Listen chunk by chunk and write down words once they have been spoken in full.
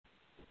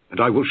And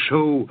I will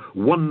show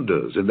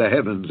wonders in the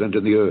heavens and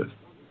in the earth,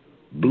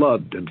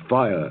 blood and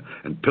fire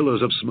and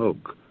pillars of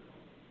smoke.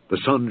 The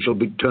sun shall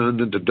be turned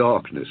into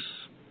darkness,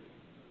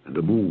 and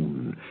the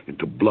moon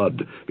into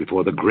blood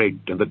before the great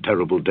and the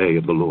terrible day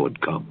of the Lord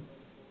come.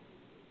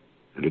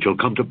 And it shall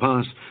come to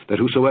pass that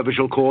whosoever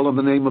shall call on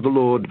the name of the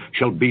Lord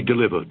shall be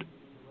delivered.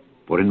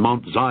 For in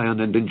Mount Zion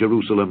and in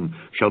Jerusalem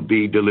shall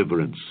be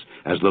deliverance,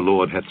 as the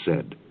Lord hath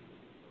said,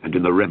 and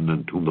in the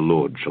remnant whom the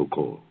Lord shall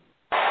call.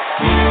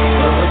 The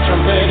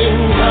trumpet in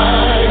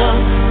Zion,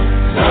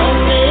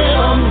 sounding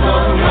on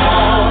the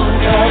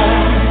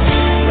mountain.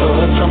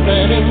 The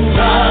trumpet in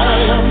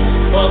Zion,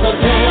 for the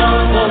day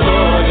of the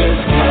Lord is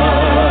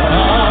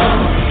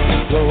come.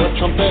 The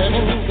trumpet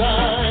in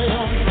Zion,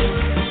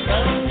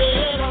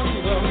 sounding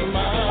on the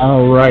mountain.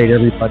 All right,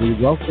 everybody,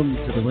 welcome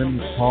to the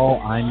Remnant Call.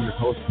 I'm your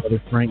host,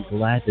 Brother Frank.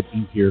 Glad to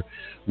be here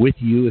with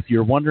you. If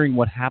you're wondering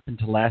what happened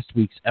to last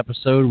week's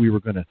episode, we were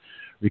going to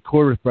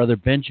record with Brother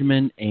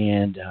Benjamin,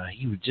 and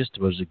he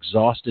was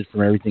exhausted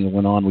from everything that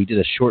went on. We did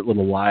a short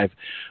little live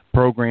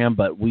program,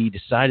 but we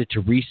decided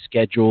to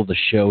reschedule the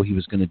show he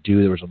was going to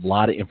do. There was a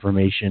lot of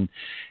information,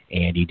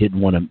 and he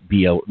didn't want to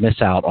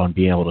miss out on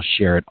being able to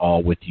share it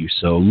all with you.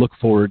 So look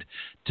forward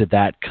to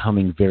that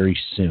coming very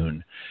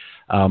soon.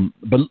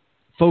 But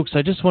folks,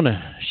 I just want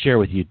to share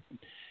with you,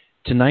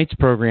 tonight's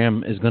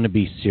program is going to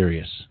be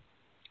serious.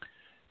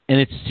 And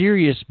it's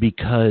serious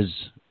because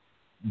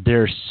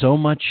there's so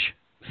much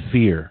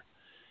fear,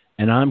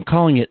 and I'm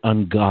calling it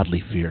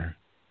ungodly fear.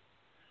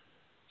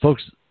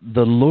 Folks,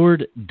 the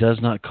Lord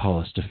does not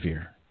call us to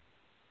fear.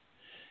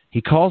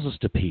 He calls us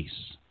to peace.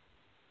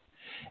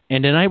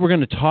 And tonight we're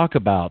going to talk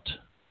about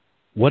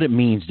what it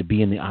means to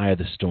be in the eye of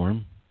the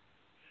storm,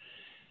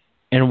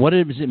 and what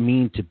does it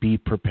mean to be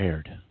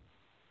prepared.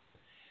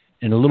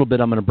 In a little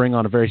bit, I'm going to bring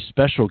on a very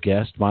special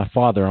guest, my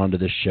father, onto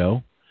this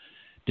show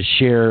to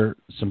share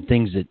some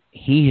things that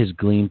he has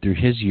gleaned through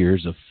his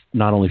years of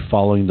not only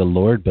following the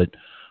Lord, but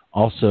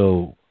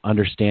also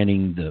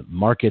understanding the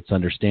markets,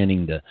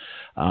 understanding the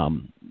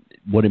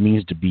what it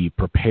means to be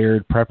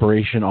prepared,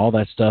 preparation, all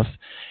that stuff.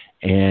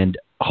 And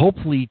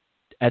hopefully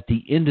at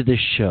the end of this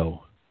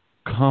show,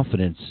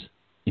 confidence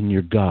in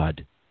your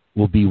God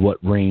will be what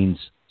reigns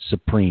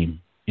supreme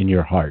in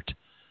your heart.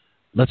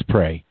 Let's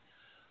pray.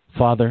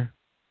 Father,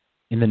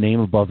 in the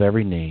name above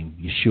every name,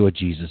 Yeshua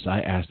Jesus,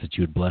 I ask that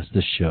you would bless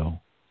this show.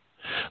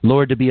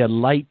 Lord, to be a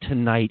light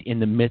tonight in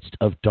the midst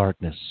of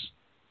darkness.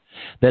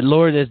 That,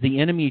 Lord, as the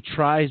enemy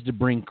tries to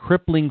bring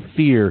crippling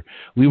fear,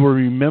 we will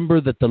remember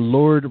that the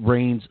Lord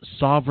reigns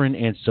sovereign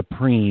and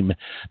supreme,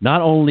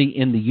 not only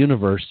in the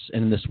universe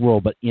and in this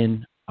world, but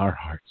in our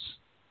hearts.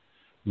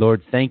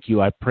 Lord, thank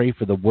you. I pray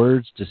for the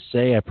words to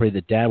say. I pray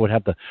that Dad would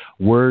have the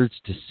words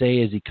to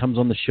say as he comes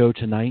on the show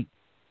tonight.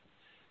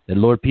 That,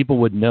 Lord, people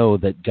would know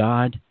that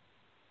God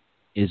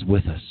is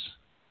with us.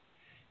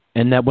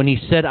 And that when he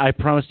said, I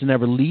promise to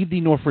never leave thee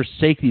nor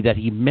forsake thee, that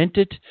he meant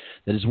it,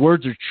 that his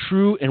words are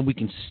true, and we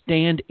can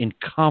stand in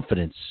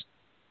confidence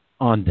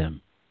on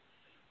them.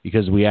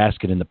 Because we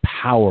ask it in the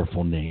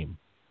powerful name,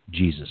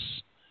 Jesus.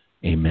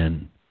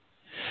 Amen.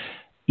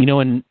 You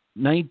know, in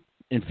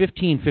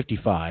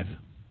 1555,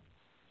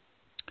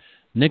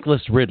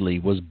 Nicholas Ridley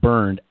was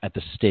burned at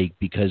the stake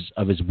because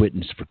of his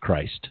witness for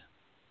Christ.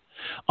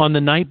 On the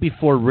night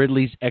before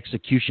Ridley's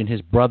execution,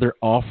 his brother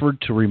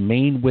offered to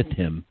remain with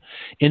him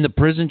in the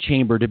prison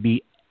chamber to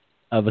be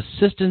of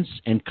assistance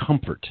and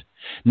comfort.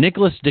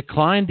 Nicholas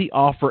declined the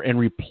offer and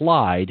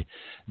replied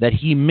that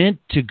he meant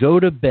to go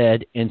to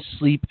bed and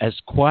sleep as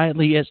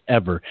quietly as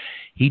ever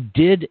he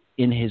did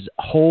in his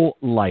whole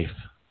life.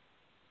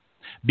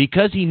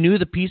 Because he knew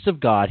the peace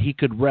of God, he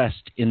could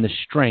rest in the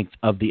strength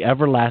of the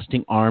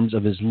everlasting arms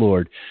of his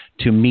Lord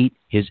to meet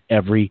his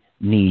every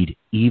need,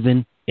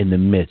 even in the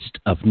midst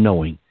of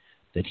knowing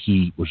that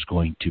he was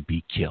going to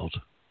be killed.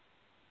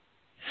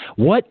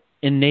 What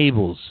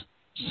enables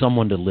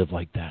someone to live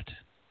like that?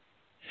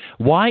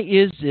 Why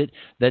is it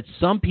that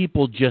some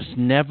people just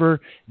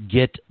never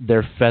get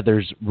their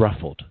feathers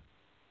ruffled?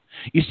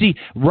 You see,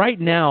 right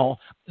now,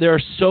 there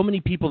are so many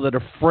people that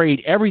are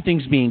afraid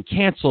everything's being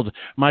canceled.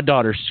 My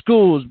daughter's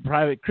schools,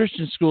 private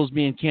Christian schools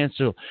being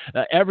canceled.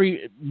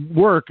 Every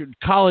work,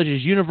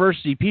 colleges,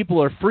 university,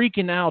 people are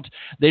freaking out.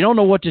 They don't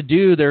know what to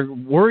do. They're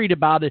worried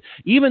about it.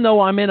 Even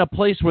though I'm in a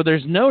place where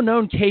there's no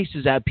known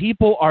cases, that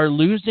people are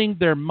losing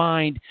their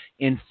mind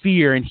in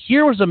fear. And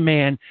here was a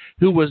man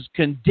who was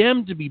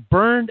condemned to be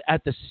burned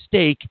at the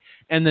stake,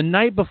 and the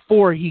night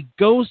before he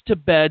goes to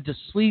bed to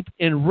sleep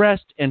in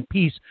rest and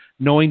peace,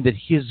 knowing that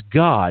his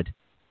God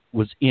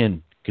was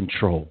in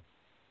control.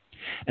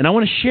 And I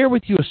want to share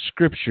with you a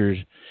scripture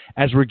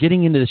as we're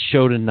getting into the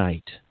show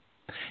tonight.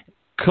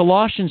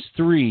 Colossians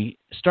 3,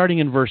 starting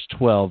in verse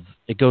 12,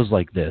 it goes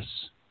like this.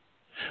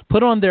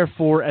 Put on,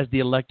 therefore, as the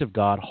elect of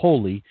God,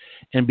 holy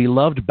and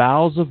beloved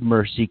bowels of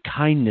mercy,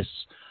 kindness,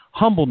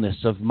 humbleness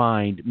of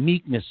mind,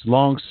 meekness,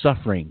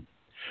 long-suffering,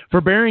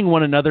 forbearing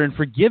one another and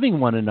forgiving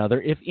one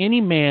another, if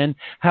any man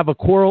have a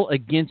quarrel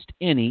against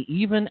any,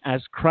 even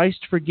as Christ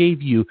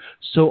forgave you,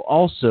 so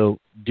also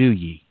do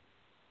ye.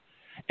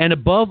 And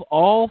above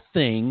all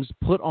things,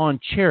 put on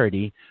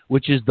charity,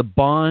 which is the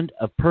bond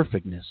of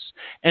perfectness.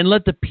 And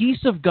let the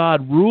peace of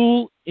God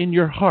rule in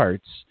your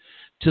hearts,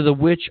 to the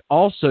which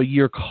also ye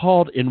are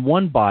called in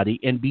one body,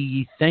 and be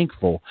ye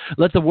thankful.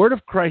 Let the word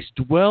of Christ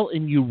dwell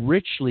in you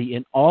richly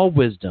in all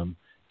wisdom,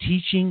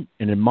 teaching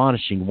and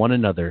admonishing one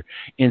another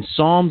in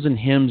psalms and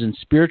hymns and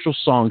spiritual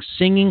songs,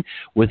 singing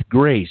with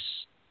grace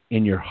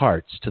in your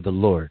hearts to the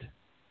Lord.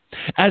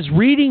 As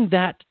reading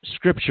that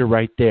scripture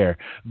right there,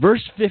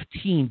 verse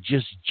 15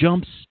 just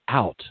jumps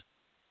out.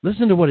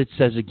 Listen to what it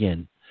says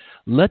again.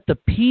 Let the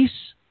peace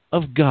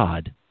of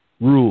God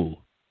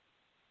rule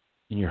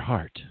in your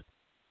heart.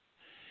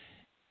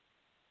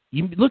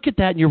 You look at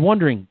that and you're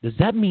wondering, does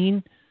that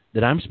mean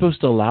that I'm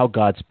supposed to allow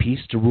God's peace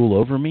to rule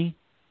over me?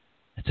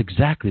 That's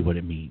exactly what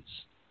it means.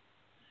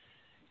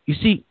 You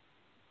see,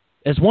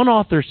 as one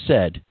author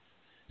said,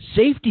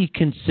 safety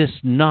consists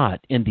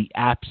not in the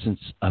absence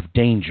of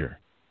danger,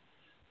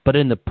 but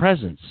in the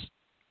presence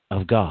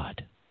of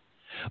God.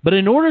 But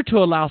in order to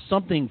allow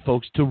something,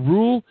 folks, to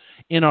rule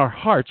in our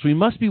hearts, we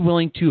must be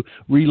willing to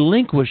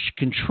relinquish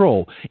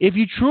control. If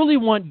you truly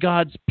want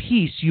God's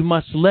peace, you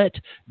must let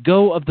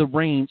go of the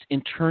reins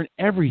and turn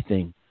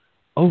everything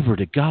over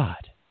to God.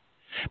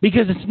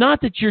 Because it's not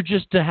that you're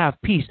just to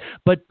have peace,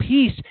 but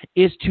peace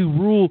is to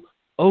rule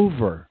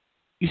over.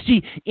 You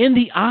see, in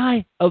the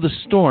eye of the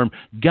storm,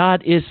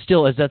 God is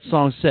still, as that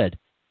song said,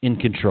 in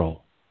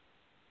control.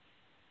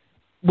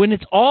 When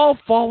it's all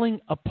falling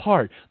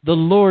apart, the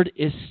Lord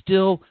is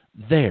still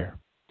there.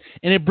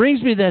 And it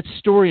brings me to that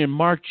story in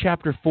Mark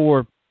chapter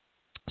 4,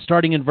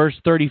 starting in verse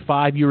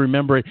 35, you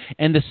remember it.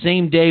 And the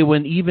same day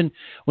when the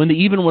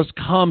even was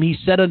come, he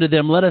said unto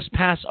them, let us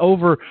pass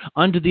over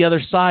unto the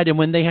other side. And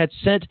when they had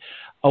sent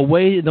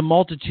away the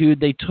multitude,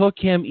 they took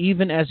him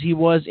even as he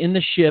was in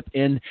the ship,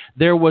 and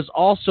there was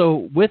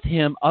also with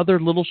him other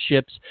little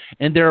ships.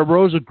 And there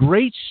arose a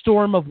great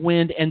storm of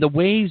wind, and the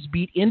waves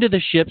beat into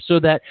the ship, so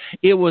that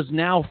it was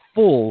now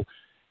full.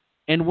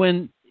 And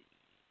when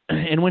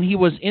he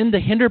was in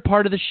the hinder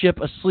part of the ship,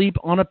 asleep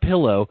on a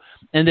pillow,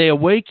 and they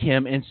awake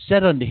him, and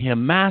said unto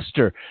him,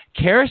 Master,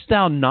 carest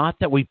thou not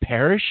that we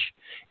perish?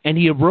 And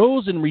he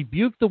arose and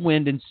rebuked the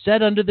wind, and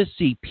said unto the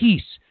sea,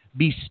 Peace,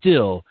 be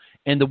still.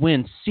 And the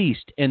wind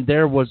ceased, and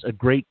there was a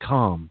great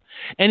calm.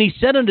 And he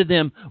said unto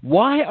them,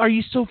 Why are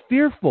ye so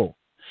fearful?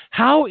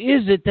 How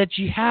is it that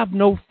ye have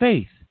no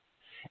faith?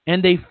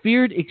 And they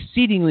feared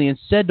exceedingly, and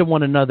said to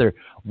one another,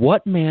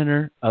 What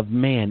manner of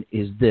man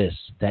is this,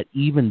 that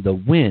even the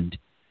wind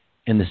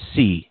and the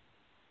sea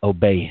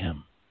obey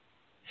him?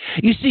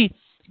 You see,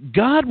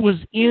 God was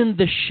in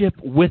the ship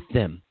with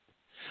them.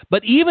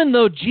 But even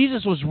though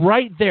Jesus was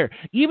right there,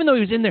 even though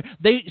he was in there,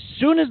 as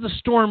soon as the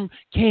storm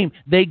came,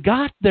 they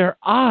got their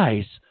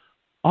eyes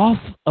off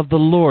of the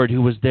Lord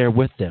who was there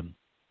with them.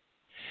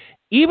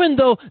 Even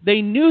though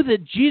they knew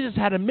that Jesus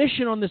had a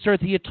mission on this earth,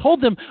 he had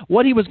told them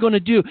what he was going to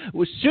do.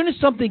 As soon as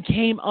something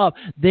came up,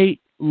 they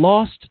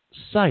lost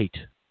sight.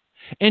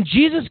 And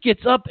Jesus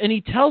gets up and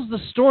he tells the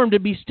storm to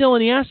be still,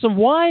 and he asks them,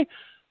 Why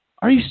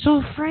are you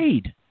so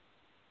afraid?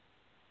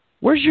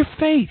 Where's your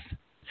faith?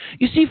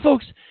 You see,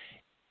 folks,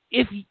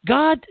 if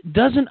God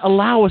doesn't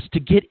allow us to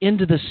get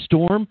into the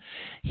storm,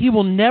 he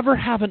will never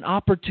have an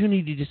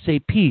opportunity to say,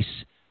 Peace,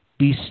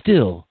 be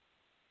still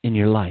in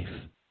your life.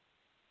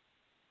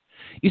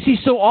 You see,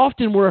 so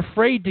often we're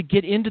afraid to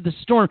get into the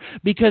storm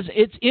because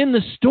it's in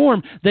the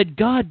storm that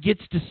God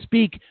gets to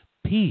speak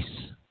peace.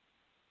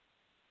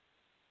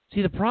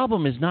 See, the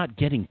problem is not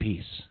getting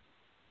peace.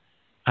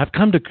 I've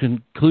come to a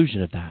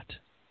conclusion of that.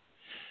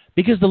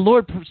 Because the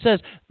Lord says,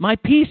 My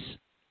peace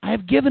I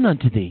have given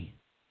unto thee.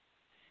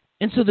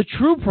 And so the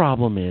true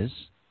problem is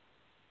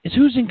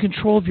who's in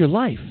control of your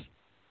life?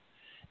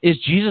 Is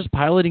Jesus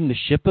piloting the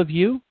ship of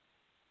you?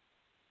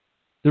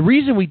 The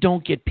reason we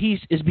don't get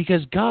peace is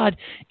because God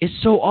is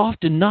so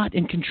often not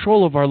in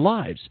control of our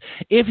lives.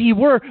 If he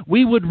were,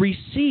 we would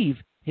receive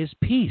his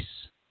peace.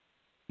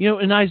 You know,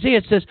 in Isaiah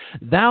it says,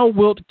 Thou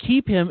wilt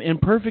keep him in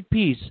perfect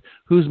peace,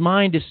 whose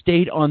mind is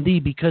stayed on thee,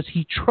 because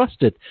he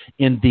trusteth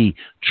in thee.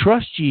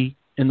 Trust ye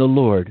in the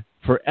Lord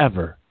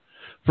forever.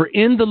 For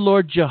in the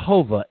Lord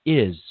Jehovah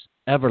is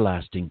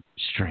everlasting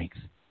strength.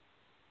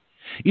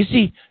 You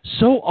see,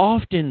 so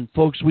often,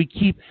 folks, we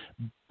keep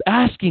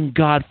asking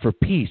God for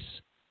peace,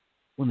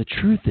 when the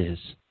truth is,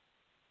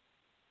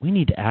 we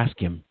need to ask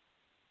him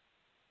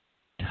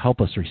to help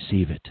us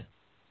receive it.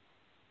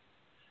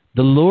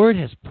 The Lord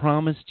has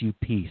promised you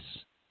peace.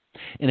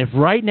 And if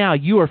right now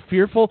you are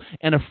fearful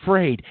and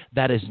afraid,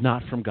 that is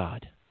not from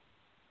God.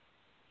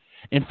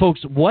 And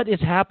folks, what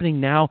is happening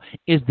now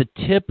is the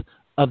tip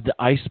of the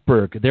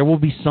iceberg. There will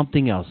be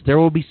something else. There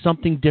will be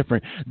something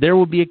different. There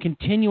will be a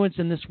continuance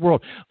in this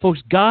world.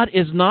 Folks, God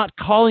is not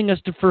calling us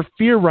for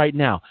fear right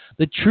now.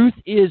 The truth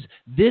is,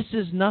 this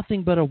is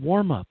nothing but a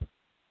warm-up.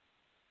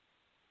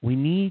 We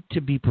need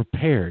to be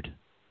prepared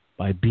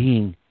by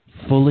being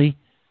fully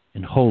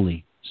and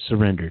wholly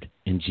surrendered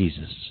in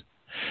Jesus.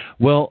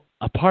 Well,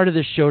 a part of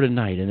this show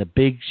tonight, in a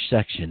big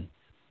section,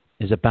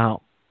 is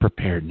about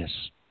preparedness.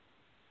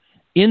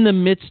 In the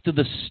midst of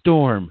the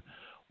storm,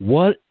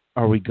 What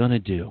are we going to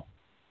do?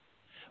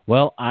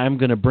 Well, I'm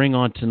going to bring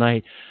on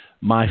tonight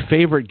my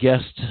favorite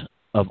guest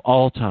of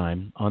all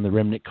time on the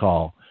Remnant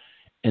Call,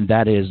 and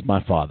that is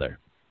my father.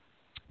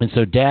 And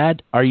so,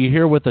 Dad, are you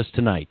here with us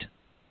tonight?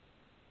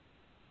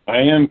 I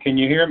am. Can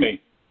you hear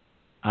me?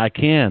 I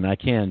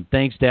can.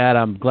 Thanks, Dad.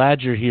 I'm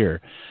glad you're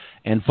here.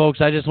 And, folks,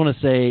 I just want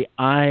to say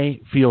I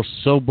feel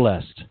so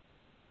blessed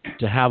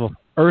to have an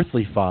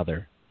earthly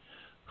father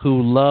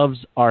who loves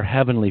our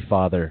heavenly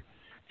Father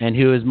and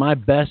who is my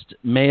best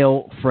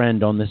male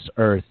friend on this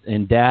earth.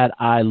 And, Dad,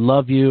 I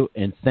love you,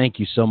 and thank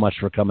you so much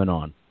for coming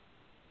on.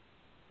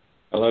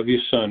 I love you,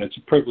 son. It's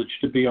a privilege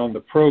to be on the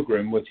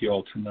program with you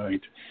all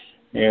tonight.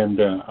 And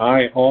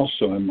I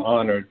also am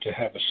honored to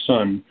have a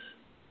son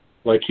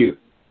like you.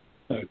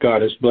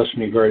 God has blessed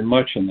me very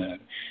much in that.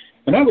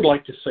 And I would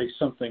like to say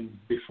something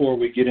before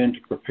we get into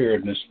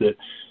preparedness that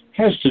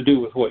has to do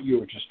with what you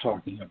were just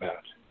talking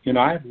about. You know,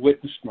 I've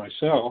witnessed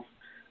myself.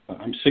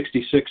 I'm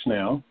 66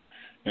 now,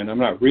 and I'm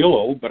not real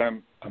old, but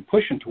I'm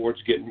pushing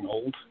towards getting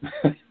old.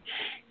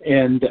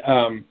 And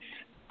I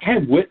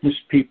have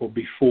witnessed people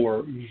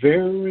before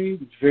very,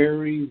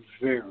 very,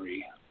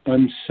 very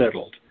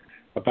unsettled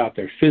about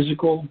their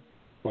physical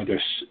or the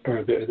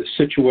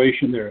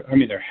situation,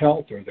 their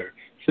health or their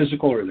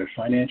physical or their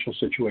financial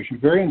situation,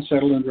 very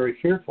unsettled and very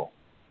fearful.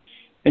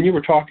 And you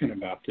were talking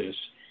about this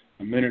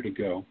a minute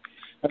ago.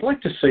 I'd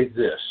like to say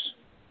this.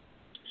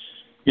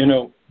 You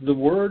know, the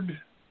word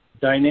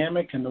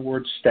dynamic and the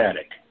word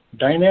static.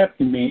 Dynamic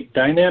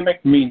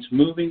means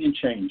moving and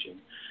changing,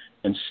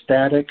 and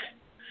static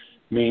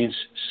means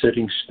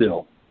sitting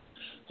still.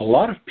 A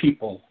lot of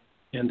people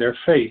in their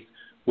faith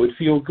would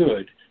feel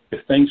good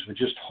if things would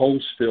just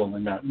hold still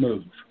and not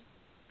move.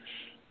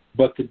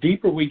 But the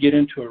deeper we get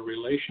into a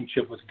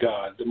relationship with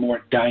God, the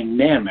more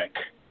dynamic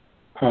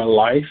our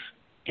life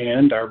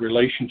and our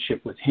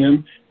relationship with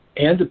Him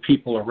and the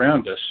people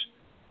around us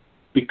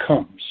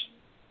becomes.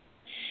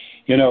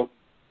 You know,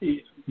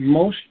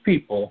 most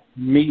people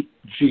meet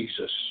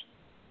Jesus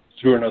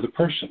through another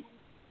person.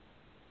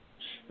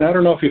 Now, I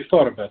don't know if you've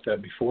thought about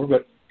that before,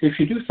 but if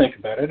you do think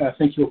about it, I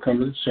think you'll come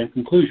to the same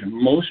conclusion.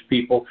 Most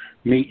people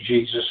meet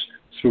Jesus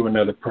through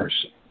another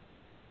person.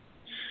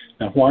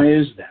 Now, why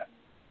is that?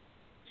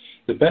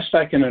 The best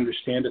I can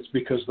understand, it's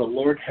because the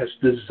Lord has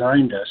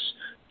designed us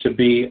to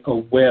be a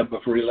web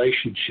of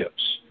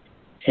relationships.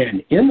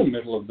 And in the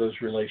middle of those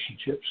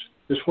relationships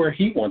is where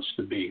He wants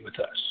to be with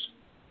us.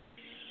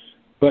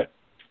 But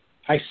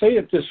I say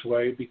it this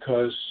way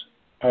because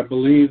I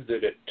believe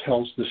that it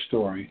tells the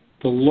story.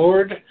 The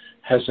Lord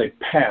has a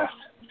path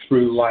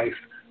through life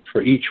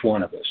for each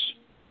one of us.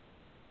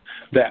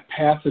 That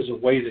path is a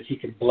way that He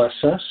can bless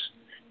us,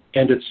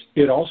 and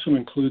it also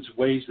includes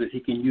ways that He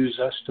can use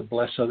us to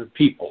bless other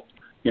people.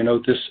 You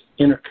know, this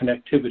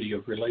interconnectivity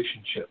of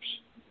relationships.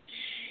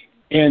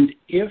 And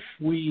if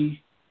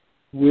we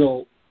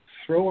will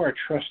throw our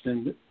trust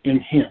in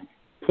Him,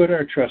 put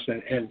our trust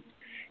in,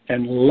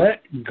 and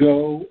let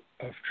go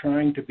of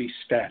trying to be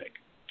static,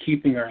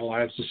 keeping our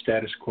lives the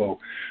status quo,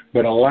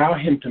 but allow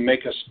Him to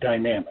make us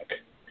dynamic,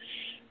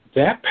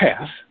 that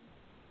path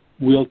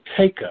will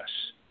take us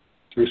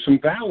through some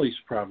valleys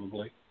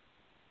probably,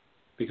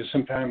 because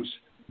sometimes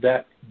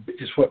that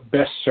is what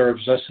best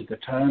serves us at the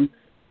time.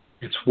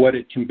 It's what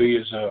it can be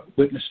as a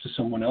witness to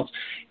someone else.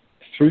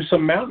 Through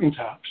some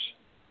mountaintops,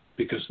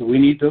 because we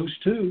need those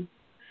too.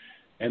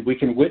 And we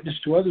can witness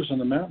to others on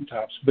the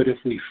mountaintops. But if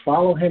we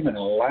follow Him and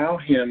allow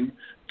Him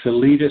to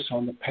lead us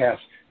on the path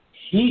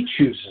He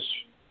chooses,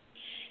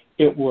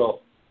 it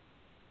will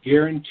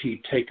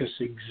guarantee take us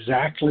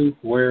exactly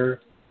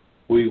where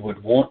we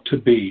would want to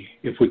be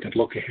if we could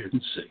look ahead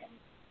and see.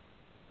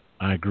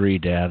 I agree,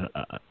 Dad.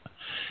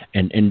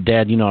 And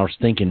Dad, you know, I was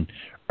thinking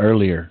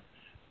earlier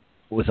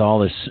with all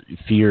this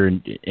fear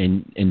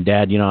and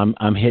Dad, you know,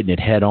 I'm hitting it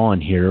head on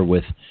here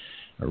with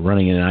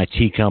running an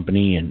IT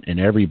company and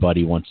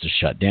everybody wants to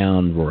shut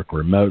down, work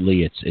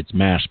remotely. It's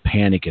mass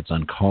panic. It's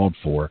uncalled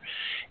for.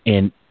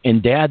 And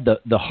Dad,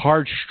 the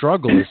hard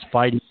struggle is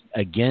fighting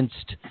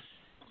against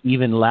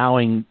even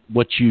allowing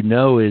what you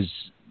know is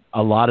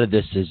a lot of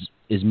this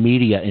is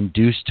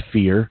media-induced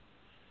fear,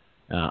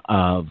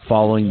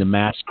 following the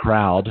mass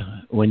crowd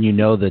when you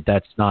know that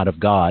that's not of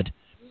God,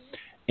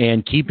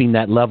 and keeping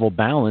that level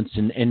balance.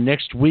 And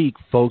next week,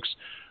 folks,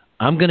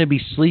 I'm going to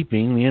be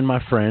sleeping, me and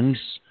my friends,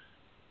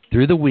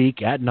 through the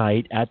week at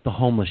night at the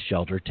homeless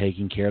shelter,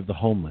 taking care of the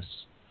homeless.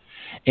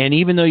 And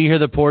even though you hear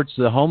the reports,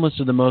 the homeless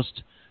are the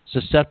most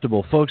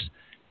susceptible. Folks,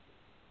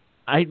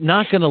 I'm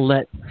not going to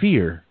let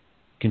fear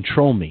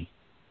control me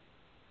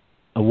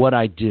of what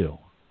I do.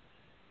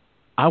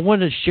 I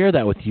want to share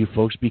that with you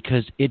folks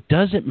because it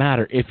doesn't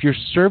matter if you're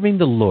serving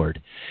the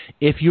Lord,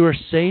 if you are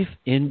safe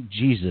in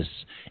Jesus,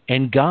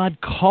 and God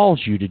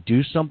calls you to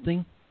do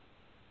something,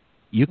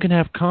 you can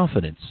have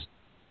confidence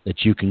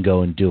that you can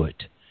go and do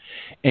it.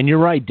 And you're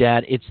right,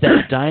 Dad, it's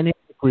that dynamic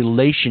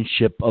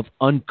relationship of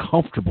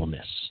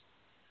uncomfortableness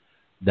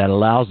that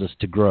allows us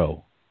to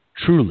grow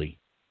truly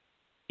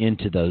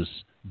into those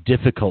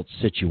difficult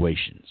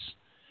situations.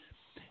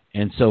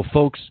 And so,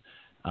 folks,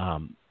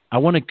 I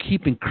want to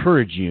keep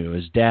encouraging you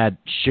as Dad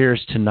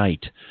shares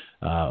tonight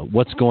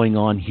what's going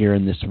on here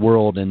in this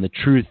world and the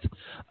truth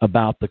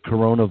about the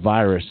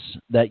coronavirus,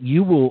 that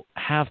you will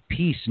have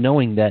peace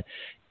knowing that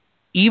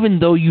even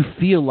though you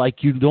feel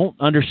like you don't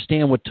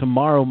understand what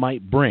tomorrow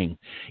might bring,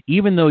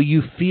 even though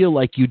you feel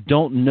like you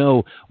don't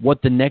know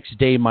what the next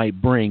day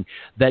might bring,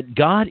 that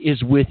God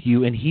is with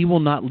you and He will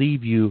not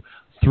leave you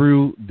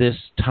through this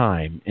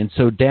time. And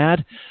so,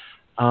 Dad,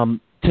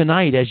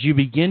 tonight, as you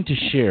begin to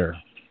share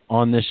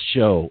on this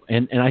show,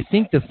 and I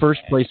think the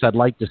first place I'd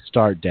like to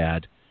start,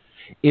 Dad,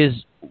 is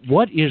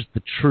what is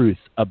the truth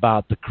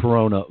about the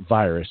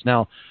coronavirus?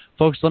 Now,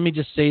 folks, let me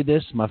just say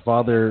this. My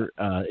father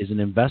is an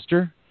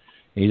investor.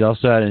 He's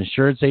also at an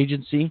insurance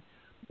agency.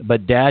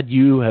 But, Dad,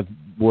 you have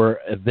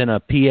been a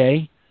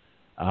PA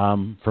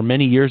for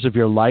many years of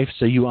your life,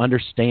 so you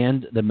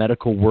understand the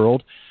medical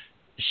world.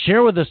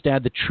 Share with us,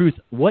 Dad, the truth.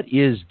 What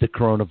is the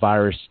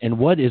coronavirus and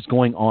what is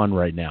going on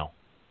right now?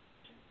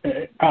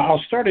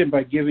 I'll start in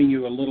by giving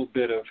you a little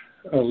bit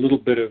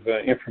of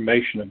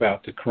information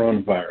about the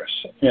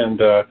coronavirus,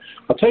 and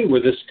I'll tell you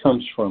where this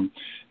comes from.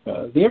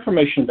 The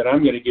information that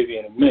I'm going to give you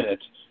in a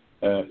minute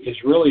is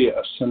really a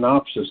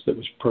synopsis that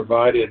was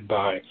provided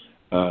by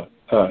a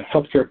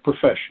healthcare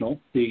professional,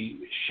 the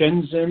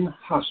Shenzhen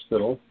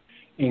Hospital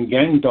in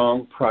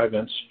Guangdong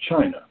Province,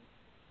 China.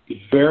 He's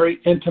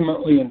very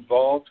intimately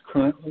involved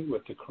currently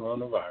with the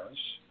coronavirus.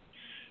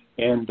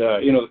 And,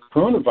 the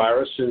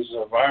coronavirus is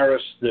a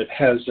virus that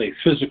has a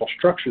physical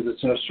structure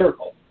that's in a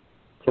circle,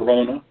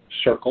 corona,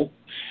 circle.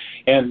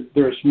 And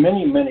there's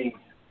many, many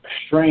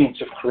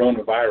strains of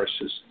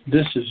coronaviruses.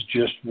 This is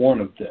just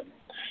one of them.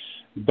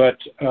 But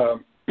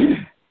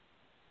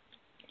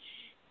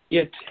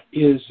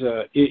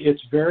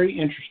it's very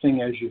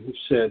interesting, as you have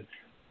said,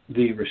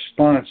 the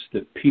response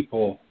that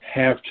people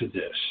have to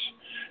this.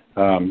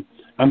 I'm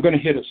going to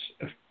hit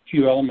a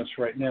few elements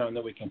right now, and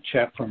then we can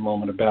chat for a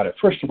moment about it.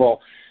 First of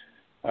all,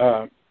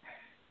 the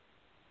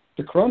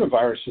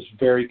coronavirus is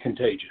very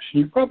contagious.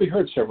 You've probably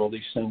heard several of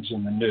these things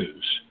in the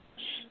news.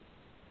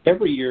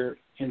 Every year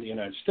in the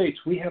United States,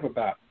 we have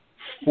about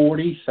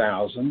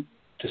 40,000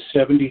 to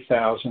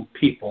 70,000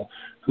 people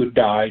who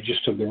die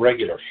just of the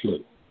regular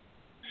flu.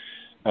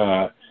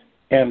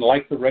 And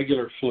like the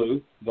regular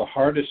flu, the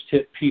hardest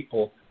hit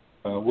people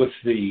with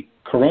the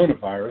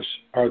coronavirus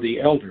are the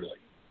elderly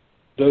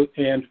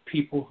and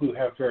people who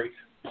have very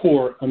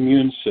poor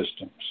immune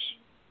systems.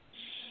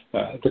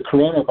 The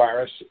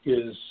coronavirus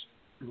is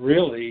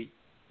really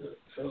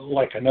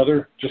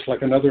just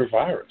like another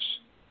virus,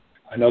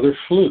 another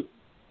flu.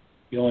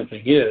 The only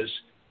thing is,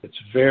 it's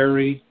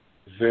very,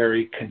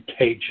 very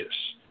contagious.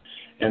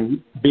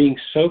 And being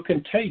so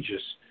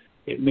contagious,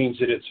 it means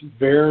that it's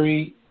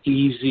very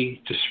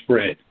easy to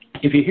spread.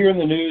 If you hear in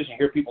the news and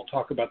hear people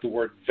talk about the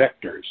word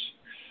vectors,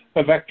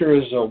 a vector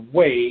is a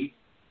way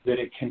that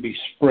it can be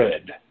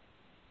spread.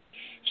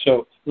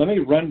 So let me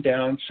run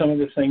down some of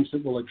the things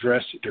that will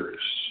address vectors.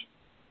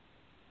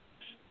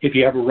 If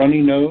you have a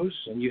runny nose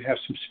and you have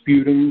some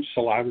sputum,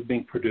 saliva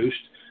being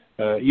produced,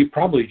 you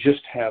probably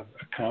just have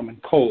a common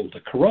cold.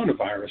 The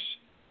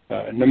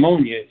coronavirus,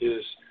 pneumonia,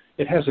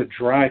 it has a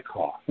dry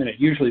cough, and it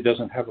usually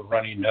doesn't have a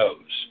runny nose.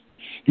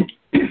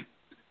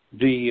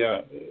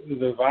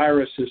 The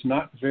virus is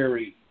not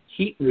very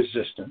heat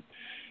resistant,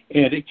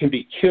 and it can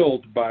be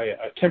killed by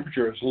a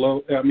temperature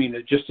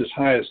just as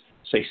high as,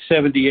 say,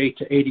 78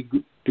 to 80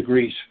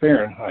 degrees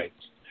Fahrenheit.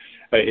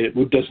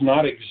 It does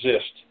not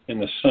exist in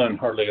the sun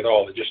hardly at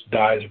all. It just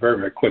dies very,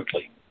 very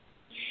quickly.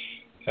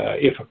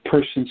 If a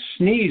person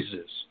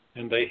sneezes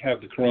and they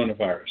have the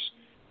coronavirus,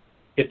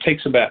 it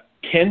takes about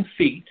 10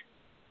 feet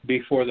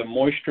before the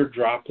moisture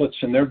droplets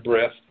in their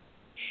breath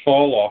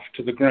fall off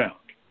to the ground,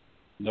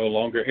 no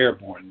longer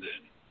airborne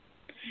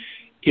then.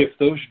 If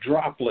those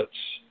droplets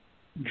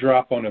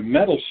drop on a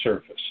metal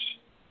surface,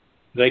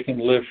 they can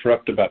live for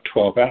up to about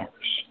 12 hours.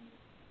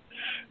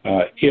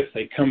 If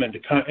they come into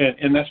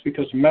and that's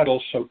because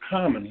metal so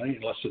commonly,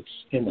 unless it's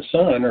in the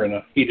sun or in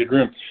a heated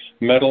room,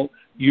 metal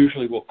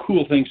usually will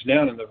cool things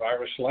down, and the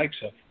virus likes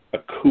a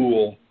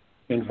cool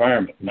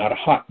environment, not a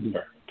hot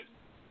environment.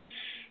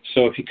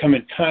 So if you come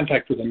in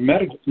contact with a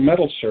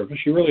metal surface,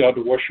 you really ought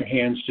to wash your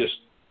hands just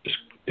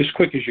as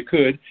quick as you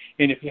could.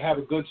 And if you have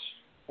a good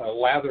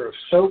lather of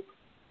soap,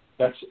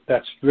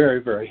 that's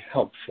very, very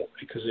helpful,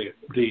 because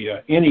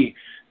any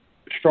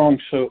strong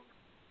soap,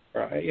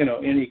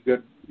 any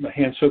good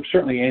hand soap,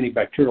 certainly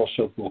antibacterial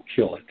soap, will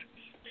kill it.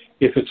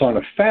 If it's on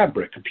a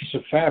piece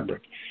of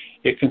fabric,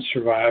 it can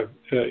survive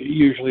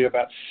usually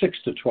about 6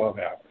 to 12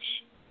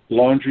 hours.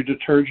 Laundry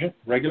detergent,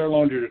 regular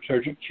laundry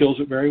detergent, kills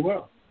it very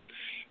well.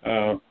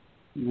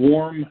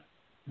 Warm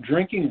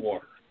drinking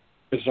water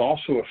is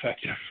also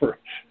effective for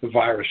the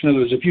virus. In other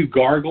words, if you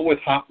gargle with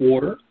hot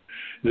water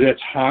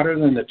that's hotter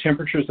than the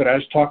temperatures that I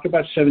just talked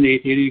about,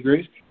 78 to 80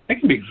 degrees, that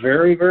can be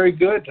very, very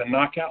good to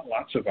knock out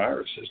lots of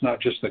viruses,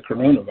 not just the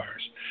coronavirus.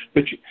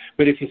 But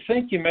if you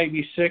think you may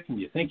be sick and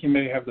you think you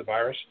may have the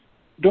virus,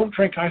 don't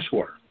drink ice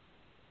water,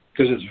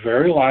 because it's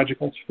very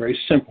logical, it's very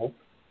simple.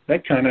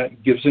 That kind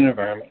of gives an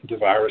environment the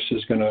virus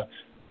is going to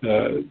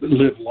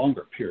live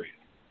longer, period.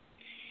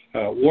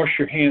 Wash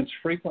your hands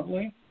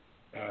frequently.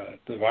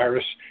 The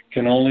virus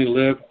can only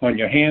live on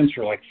your hands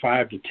for like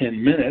 5 to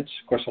 10 minutes.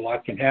 Of course, a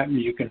lot can happen.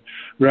 You can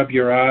rub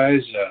your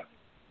eyes,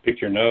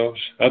 pick your nose,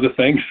 other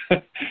things.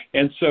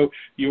 And so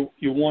you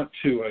want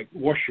to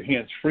wash your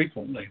hands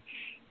frequently.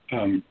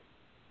 And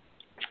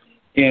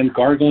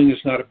gargling is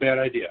not a bad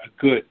idea.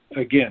 Good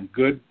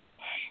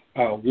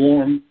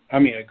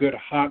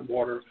hot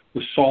water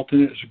with salt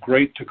in it is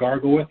great to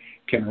gargle with.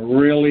 Can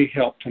really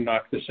help to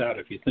knock this out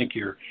if you think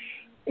you're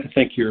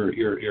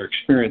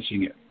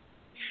experiencing it.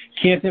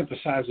 Can't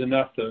emphasize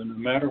enough, though, no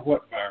matter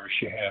what virus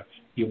you have,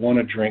 you want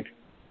to drink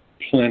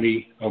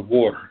plenty of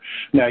water.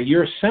 Now,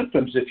 your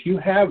symptoms, if you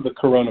have the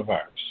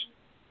coronavirus,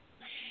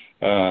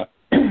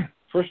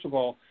 first of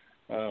all,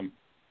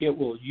 it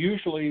will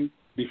usually,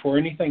 before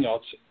anything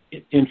else,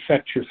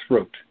 infect your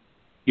throat.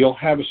 You'll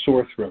have a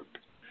sore throat,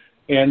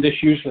 and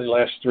this usually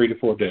lasts 3 to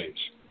 4 days.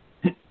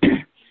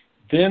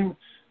 Then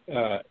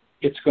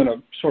it's going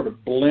to sort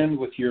of blend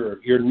with your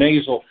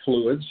nasal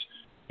fluids,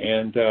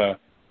 and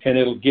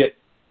it'll get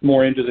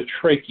more into the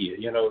trachea,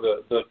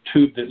 the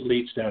tube that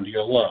leads down to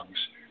your lungs.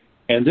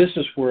 And this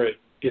is where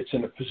it's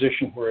in a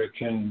position where it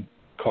can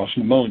cause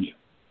pneumonia.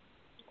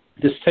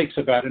 This takes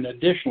about an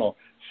additional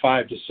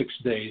 5 to 6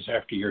 days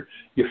after you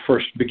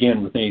first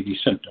begin with any of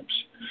these symptoms.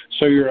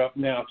 So you're up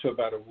now to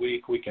about a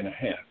week and a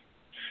half.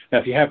 Now,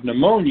 if you have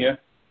pneumonia,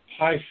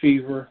 high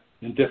fever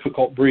and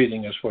difficult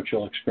breathing is what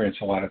you'll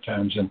experience a lot of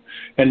times. And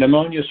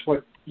pneumonia is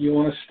what you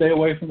want to stay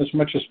away from as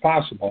much as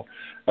possible.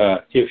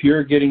 If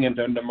you're getting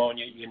into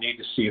pneumonia, you need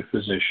to see a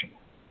physician.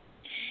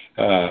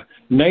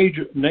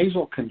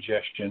 Nasal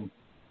congestion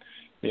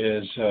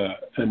is,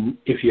 and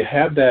if you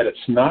have that, it's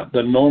not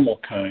the normal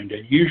kind,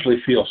 and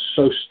usually feels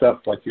so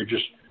stuffed like you're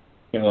just,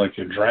 like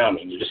you're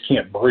drowning. You just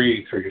can't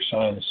breathe through your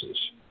sinuses.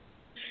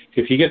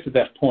 If you get to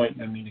that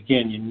point,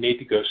 again, you need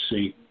to go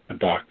see a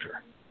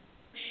doctor.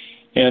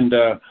 And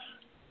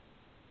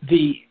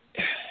the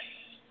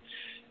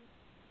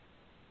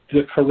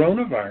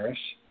coronavirus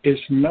is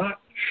not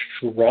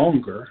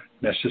stronger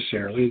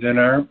necessarily than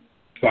our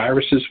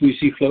viruses we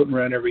see floating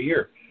around every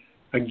year.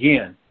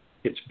 Again,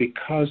 it's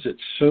because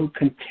it's so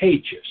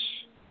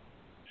contagious.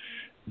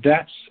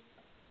 That's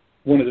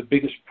one of the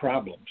biggest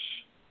problems.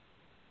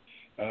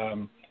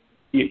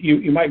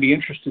 You might be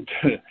interested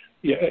to,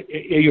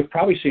 you've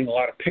probably seen a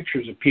lot of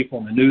pictures of people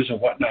in the news and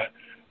whatnot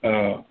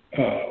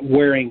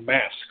wearing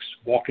masks,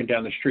 walking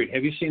down the street.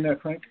 Have you seen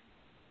that, Frank?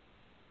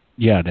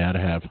 Yeah, Dad,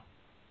 I have.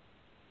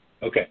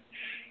 Okay.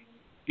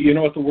 You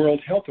know what the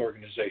World Health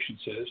Organization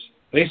says?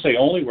 They say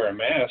only wear a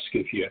mask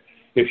if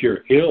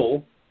you're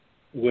ill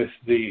with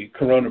the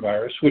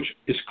coronavirus, which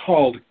is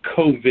called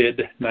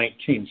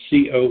COVID-19,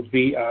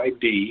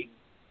 COVID-19.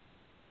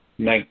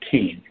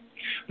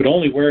 But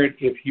only wear it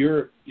if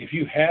you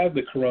have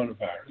the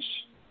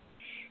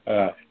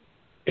coronavirus,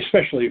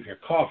 especially if you're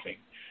coughing,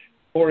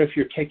 or if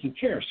you're taking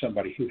care of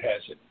somebody who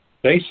has it.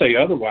 They say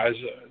otherwise,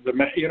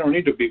 you don't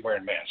need to be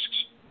wearing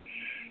masks.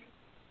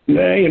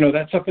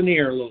 That's up in the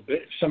air a little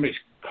bit. If somebody's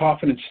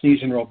coughing and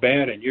sneezing real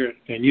bad and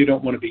you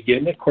don't want to be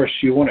getting it, of course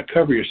you want to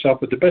cover yourself,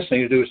 but the best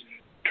thing to do is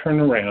turn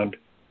around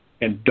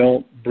and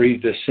don't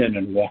breathe this in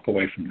and walk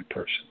away from the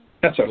person.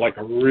 That's a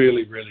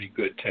really, really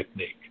good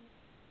technique.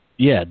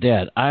 Yeah,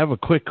 Dad, I have a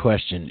quick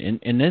question,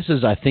 and this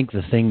is, I think,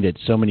 the thing that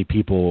so many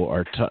people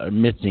are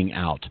missing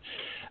out.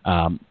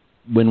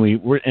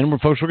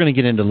 Folks, we're going to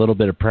get into a little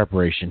bit of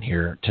preparation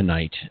here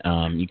tonight.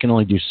 You can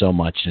only do so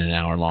much in an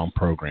hour-long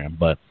program,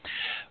 but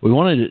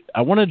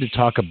I wanted to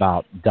talk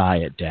about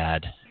diet,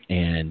 Dad,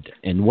 and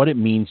what it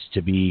means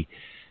to be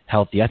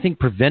healthy. I think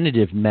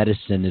preventative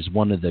medicine is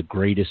one of the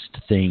greatest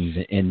things.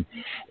 And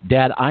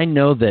Dad, I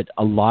know that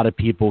a lot of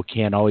people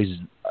can't always,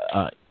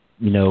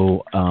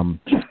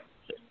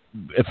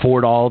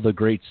 afford all the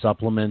great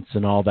supplements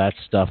and all that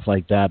stuff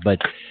like that.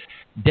 But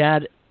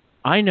Dad,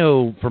 I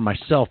know for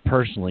myself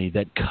personally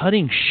that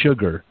cutting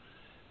sugar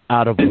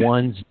out of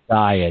one's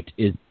diet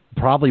is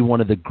probably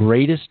one of the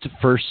greatest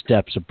first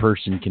steps a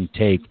person can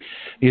take.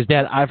 Is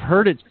that I've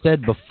heard it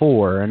said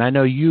before, and I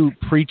know you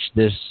preach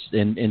this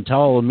and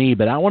tell me,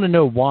 but I want to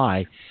know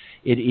why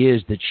it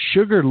is that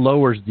sugar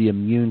lowers the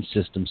immune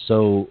system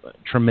so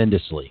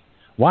tremendously.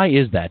 Why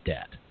is that,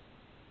 Dad?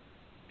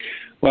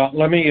 Well,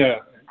 let me,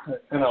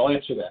 and I'll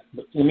answer that,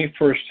 but let me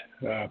first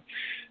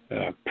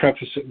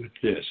preface it with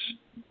this.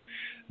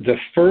 The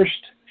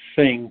first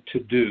thing to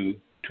do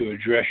to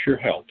address your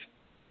health,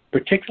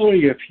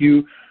 particularly if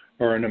you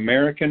are an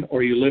American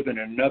or you live in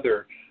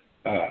another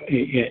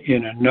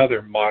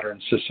modern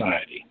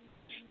society,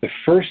 the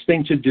first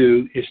thing to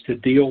do is to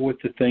deal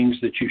with the things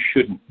that you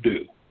shouldn't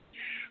do.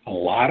 A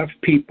lot of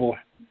people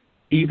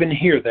even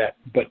hear that,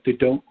 but they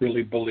don't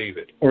really believe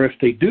it. Or if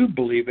they do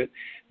believe it,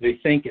 they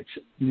think it's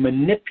a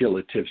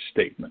manipulative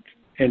statement,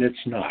 and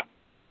it's not.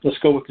 Let's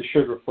go with the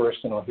sugar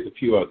first, and I'll hit a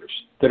few others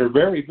that are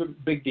very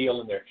big deal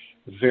and they're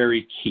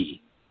very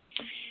key.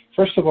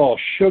 First of all,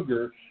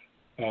 sugar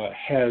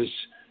has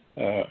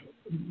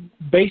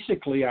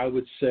basically, I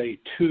would say,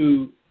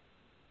 two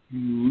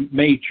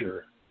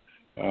major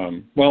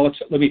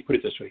let me put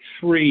it this way,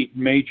 3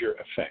 major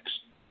effects.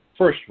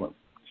 First one,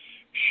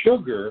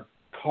 sugar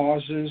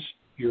causes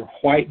your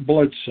white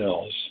blood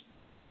cells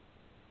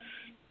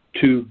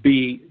to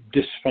be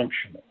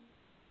dysfunctional.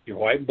 Your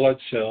white blood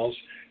cells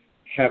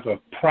have a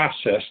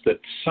process that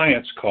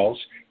science calls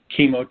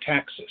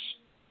chemotaxis.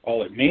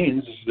 All it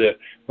means is that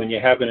when you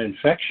have an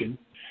infection,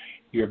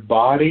 your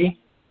body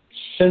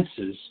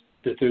senses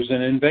that there's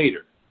an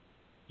invader.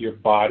 Your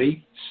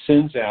body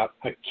sends out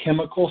a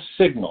chemical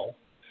signal,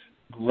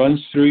 runs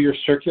through your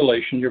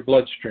circulation, your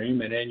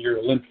bloodstream, and in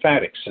your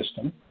lymphatic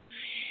system.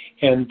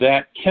 And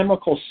that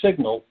chemical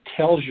signal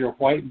tells your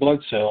white blood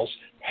cells,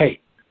 hey,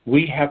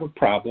 we have a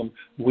problem,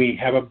 we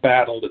have a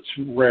battle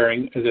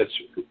that's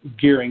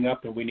gearing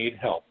up, and we need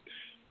help.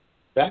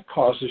 That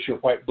causes your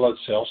white blood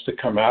cells to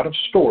come out of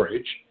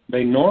storage.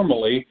 They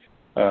normally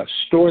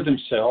store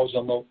themselves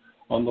on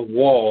the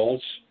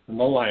walls and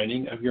the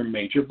lining of your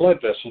major blood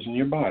vessels in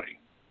your body.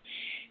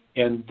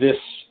 And this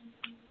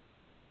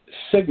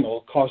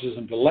signal causes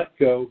them to let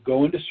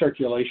go into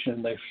circulation,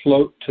 and they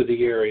float to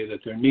the area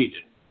that they're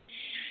needed.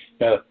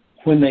 Now,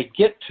 when they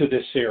get to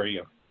this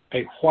area,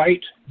 a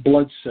white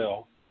blood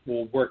cell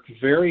will work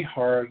very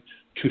hard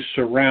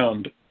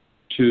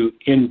to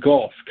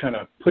engulf, kind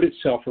of put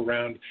itself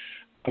around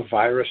a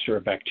virus or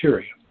a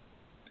bacteria.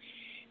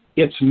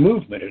 Its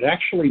movement, it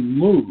actually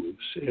moves.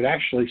 It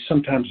actually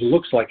sometimes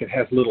looks like it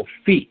has little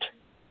feet,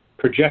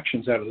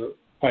 projections out of the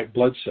white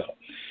blood cell.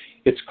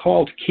 It's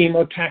called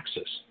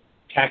chemotaxis.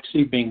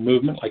 Taxi being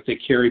movement, like they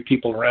carry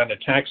people around a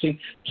taxi.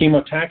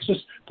 Chemotaxis,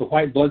 the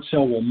white blood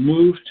cell will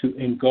move to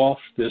engulf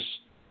this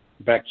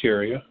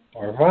bacteria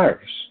or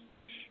virus.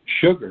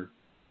 Sugar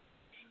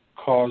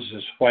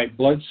causes white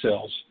blood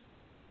cells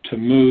to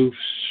move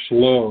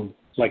slow,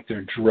 like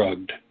they're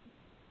drugged,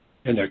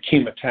 and their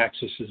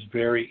chemotaxis is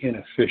very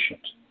inefficient.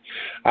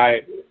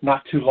 I,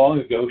 not too long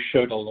ago,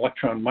 showed an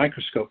electron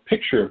microscope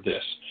picture of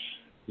this.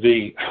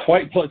 The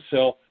white blood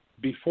cell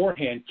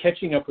beforehand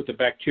catching up with the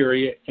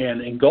bacteria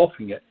and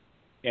engulfing it,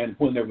 and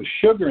when there was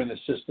sugar in the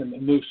system,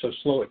 it moved so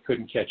slow it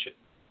couldn't catch it.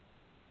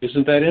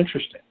 Isn't that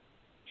interesting?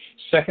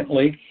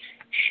 Secondly,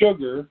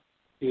 sugar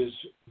is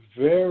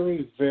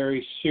very,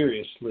 very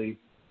seriously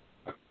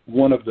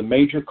one of the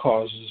major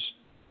causes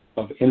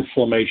of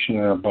inflammation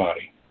in our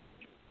body.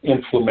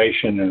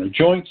 Inflammation in our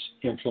joints,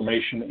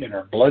 inflammation in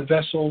our blood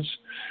vessels.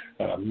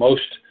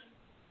 Most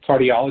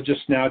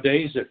cardiologists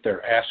nowadays, if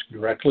they're asked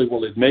directly,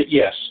 will admit,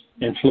 yes,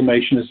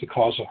 inflammation is the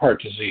cause of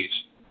heart disease,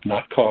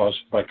 not caused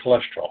by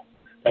cholesterol.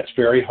 That's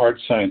very hard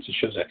science that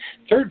shows that.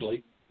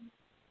 Thirdly,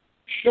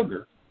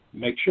 sugar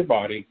makes your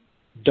body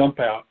dump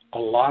out a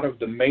lot of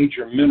the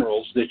major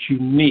minerals that you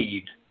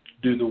need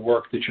to do the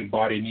work that your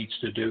body needs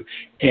to do,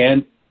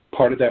 and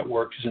part of that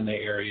work is in the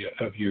area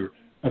of your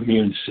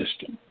immune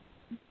system.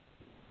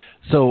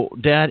 So,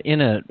 Dad, in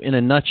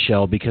a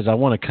nutshell, because I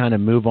want to kind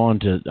of move on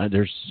to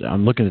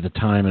I'm looking at the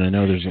time, and I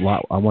know there's a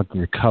lot I want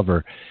to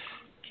cover.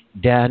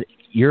 Dad,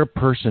 you're a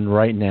person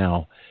right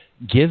now.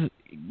 Give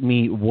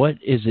me what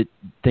is it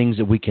things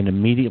that we can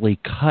immediately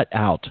cut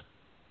out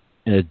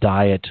in a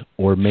diet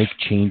or make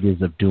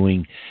changes of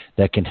doing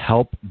that can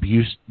help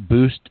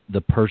boost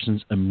the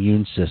person's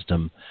immune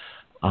system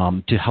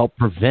to help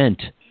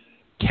prevent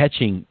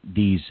catching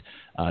these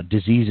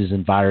diseases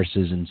and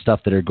viruses and stuff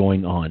that are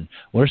going on?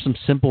 What are some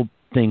simple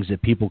things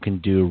that people can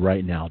do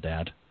right now,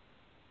 Dad?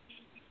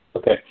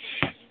 Okay.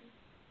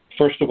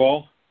 First of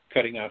all,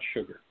 cutting out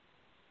sugar.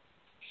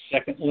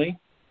 Secondly,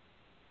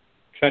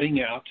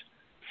 cutting out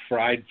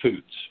fried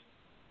foods.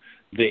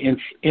 The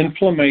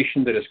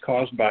inflammation that is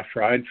caused by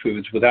fried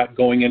foods, without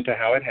going into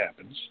how it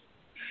happens,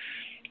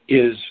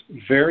 is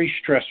very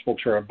stressful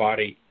to our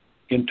body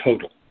in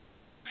total.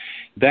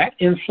 That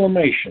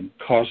inflammation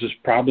causes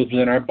problems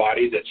in our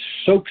body that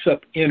soaks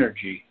up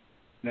energy.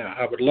 Now,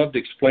 I would love to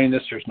explain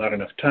this. There's not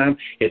enough time.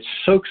 It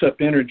soaks up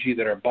energy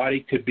that our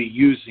body could be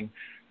using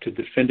to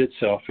defend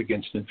itself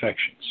against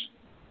infections.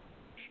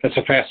 That's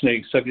a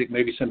fascinating subject.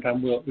 Maybe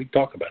sometime we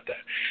talk about that.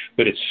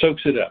 But it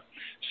soaks it up.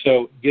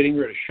 So getting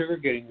rid of sugar,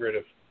 getting rid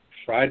of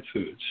fried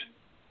foods.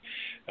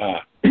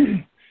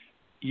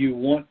 You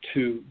want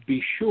to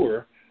be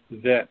sure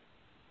that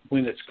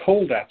when it's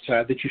cold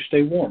outside that you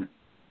stay warm.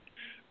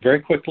 Very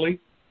quickly,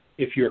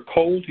 if you're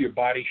cold, your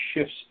body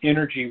shifts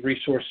energy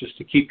resources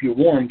to keep you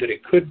warm that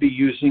it could be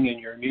using in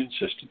your immune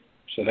system.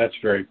 So that's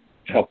very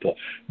helpful.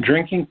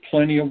 Drinking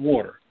plenty of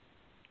water.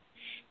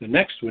 The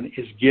next one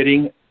is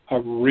getting a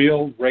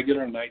real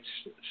regular night's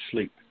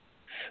sleep.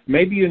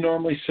 Maybe you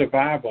normally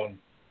survive on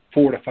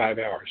 4 to 5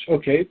 hours.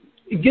 Okay,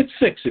 get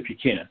 6 if you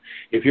can.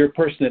 If you're a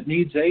person that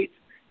needs 8,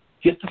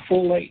 get the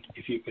full 8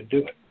 if you can do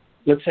it.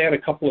 Let's add a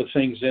couple of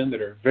things in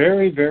that are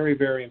very, very,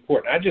 very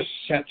important. I just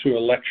sat through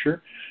a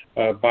lecture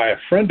by a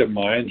friend of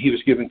mine. He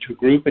was giving to a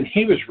group, and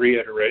he was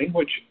reiterating,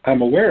 which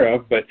I'm aware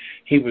of, but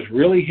he was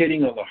really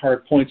hitting on the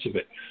hard points of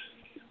it.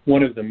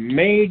 One of the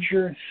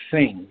major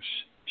things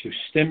to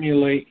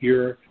stimulate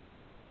your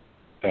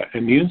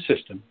immune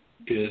system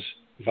is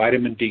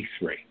vitamin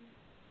D3.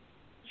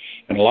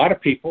 And a lot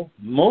of people,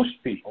 most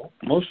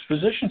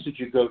physicians that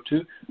you go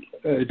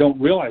to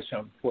don't realize how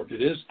important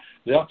it is.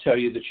 They'll tell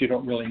you that you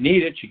don't really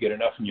need it. You get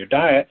enough in your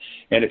diet.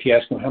 And if you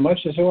ask them how much,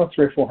 they say, well,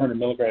 300 or 400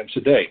 milligrams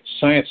a day.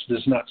 Science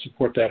does not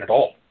support that at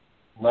all.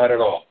 Not at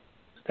all.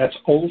 That's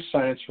old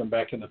science from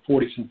back in the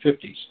 40s and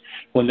 50s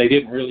when they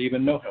didn't really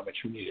even know how much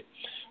you needed.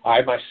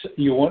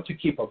 You want to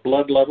keep a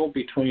blood level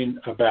between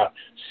about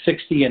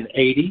 60 and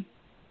 80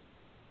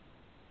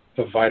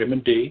 of vitamin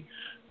D.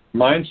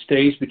 Mine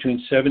stays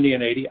between 70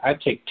 and 80. I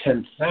take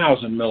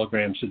 10,000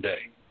 milligrams a day,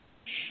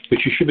 but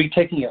you should be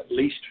taking at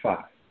least 5.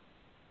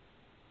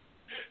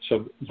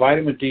 So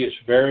vitamin D is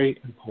very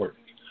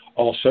important.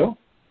 Also,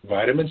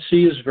 vitamin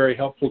C is very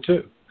helpful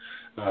too.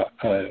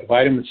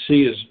 Vitamin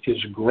C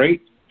is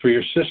great for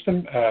your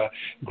system,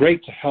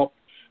 great to help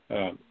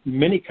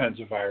many kinds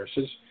of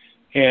viruses,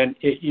 and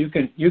you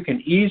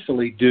can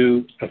easily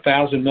do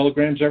 1,000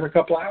 milligrams every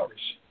couple hours.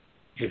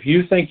 If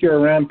you think you're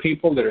around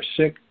people that are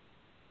sick,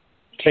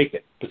 take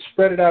it, but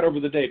spread it out over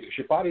the day because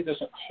your body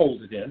doesn't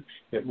hold it in.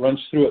 It runs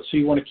through it, so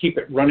you want to keep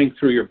it running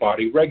through your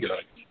body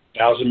regularly.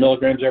 1,000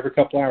 milligrams every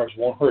couple hours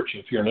won't hurt you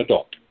if you're an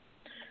adult.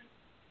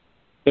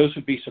 Those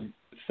would be some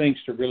things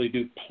to really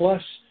do,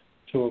 plus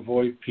to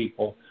avoid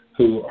people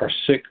who are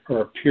sick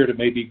or appear to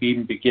maybe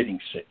even be getting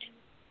sick.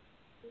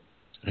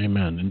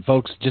 Amen. And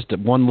folks, just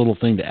one little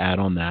thing to add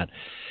on that.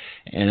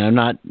 And I'm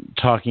not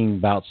talking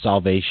about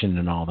salvation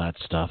and all that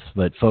stuff,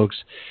 but folks,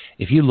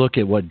 if you look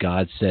at what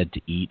God said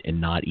to eat and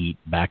not eat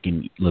back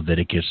in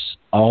Leviticus,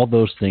 all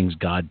those things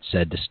God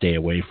said to stay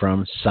away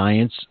from,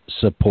 science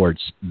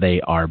supports they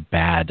are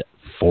bad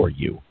for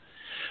you.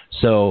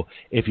 So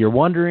if you're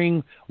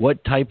wondering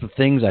what type of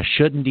things I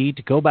shouldn't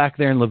eat, go back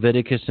there in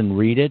Leviticus and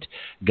read it.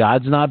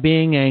 God's not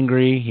being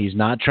angry. He's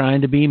not trying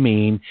to be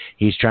mean.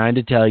 He's trying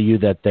to tell you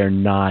that they're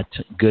not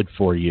good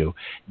for you.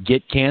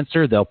 Get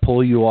cancer, they'll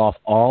pull you off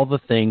all the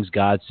things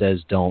God says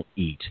don't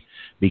eat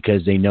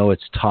because they know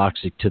it's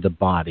toxic to the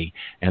body.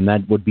 And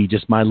that would be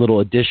just my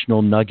little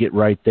additional nugget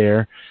right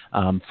there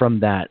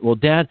from that. Well,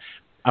 Dad,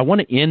 I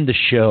want to end the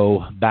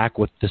show back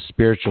with the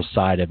spiritual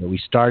side of it. We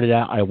started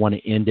out, I want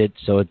to end it,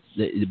 so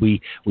we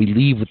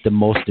leave with the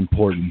most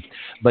important.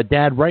 But,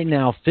 Dad, right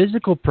now,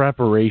 physical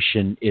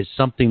preparation is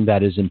something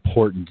that is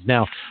important.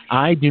 Now,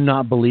 I do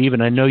not believe,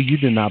 and I know you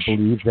do not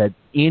believe, that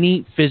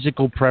any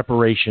physical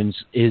preparations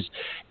is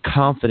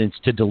confidence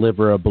to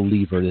deliver a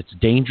believer. It's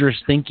dangerous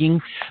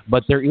thinking,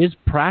 but there is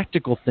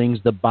practical things.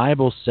 The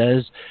Bible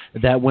says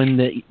that when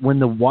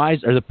the wise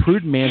or the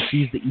prudent man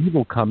sees the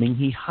evil coming,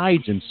 he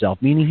hides himself,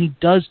 meaning he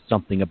does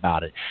something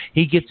about it.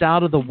 He gets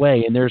out of the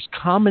way, and there's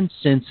common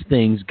sense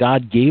things.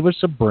 God gave us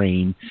a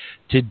brain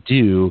to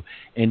do.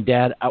 And,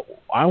 Dad,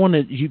 I want to,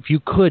 if you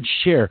could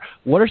share,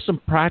 what are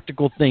some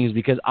practical things?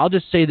 Because I'll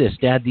just say this,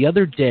 Dad, the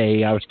other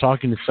day I was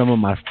talking to some of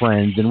my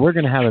friends, and we're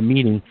going to have a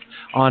meeting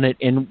on it,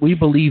 and we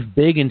believe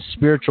big in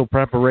spiritual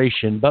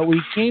preparation, but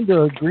we came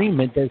to an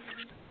agreement that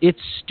it's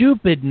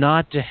stupid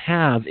not to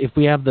have, if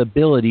we have the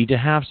ability, to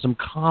have some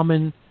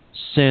common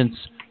sense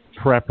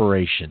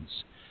preparations.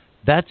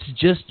 That's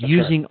just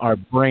using our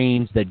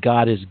brains that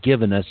God has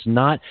given us,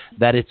 not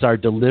that it's our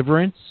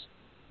deliverance,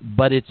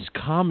 but it's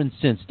common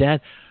sense.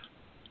 Dad,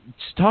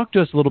 talk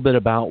to us a little bit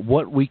about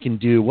what we can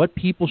do, what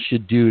people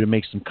should do to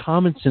make some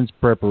common sense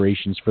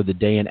preparations for the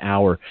day and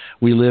hour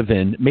we live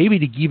in, maybe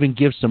to even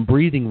give some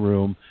breathing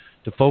room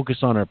to focus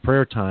on our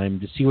prayer time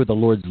to see where the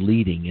Lord's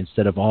leading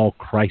instead of all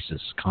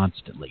crisis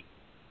constantly.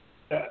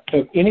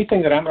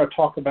 Anything that I'm going to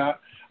talk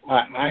about,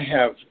 I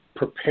have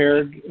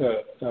prepared,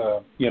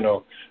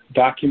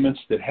 documents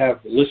that have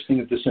listing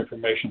of this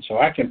information, so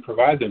I can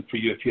provide them for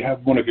you if you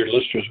have one of your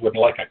listeners would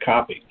like a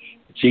copy.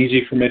 It's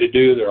easy for me to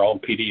do. They're all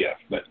PDF.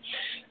 But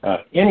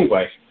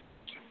anyway,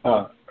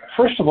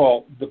 first of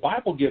all, the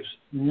Bible gives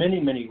many,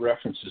 many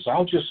references.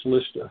 I'll just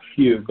list a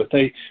few, but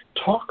they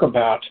talk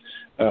about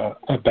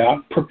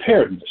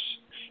preparedness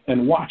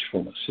and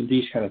watchfulness and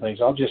these kind of things.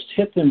 I'll just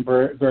hit them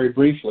very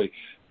briefly.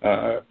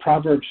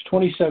 Proverbs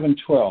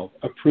 27:12,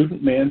 a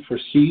prudent man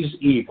foresees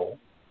evil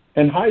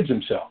and hides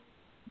himself.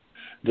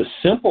 The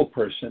simple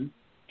person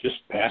just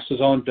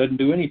passes on, doesn't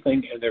do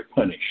anything, and they're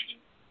punished.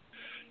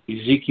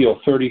 Ezekiel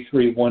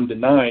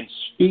 33:1-9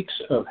 speaks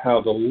of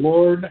how the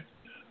Lord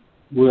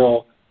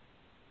will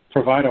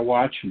provide a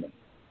watchman,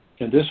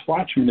 and this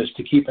watchman is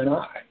to keep an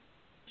eye.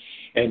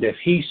 And if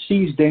he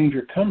sees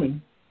danger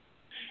coming,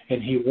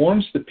 and he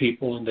warns the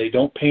people, and they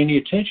don't pay any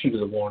attention to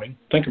the warning,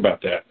 think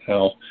about that.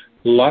 How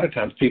a lot of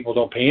times people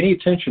don't pay any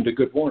attention to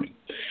good warning.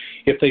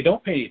 If they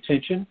don't pay any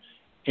attention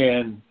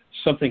and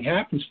something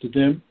happens to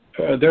them,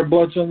 their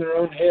blood's on their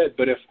own head.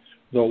 But if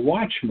the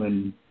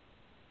watchman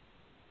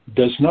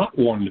does not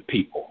warn the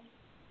people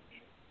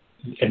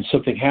and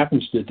something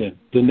happens to them,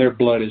 then their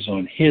blood is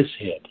on his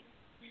head.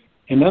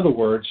 In other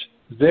words,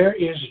 there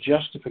is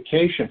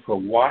justification for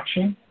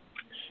watching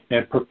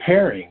and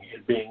preparing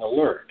and being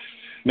alert.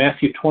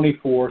 Matthew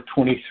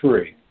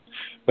 24:23.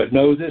 But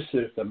know this,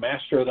 that if the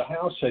master of the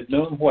house had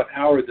known what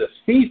hour the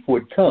thief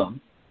would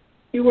come,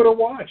 he would have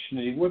watched, and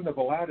he wouldn't have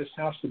allowed his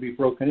house to be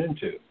broken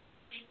into.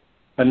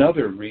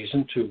 another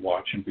reason to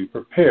watch and be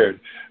prepared.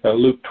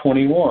 Luke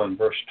 21,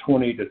 verse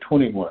 20 to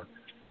 21.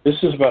 This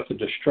is about the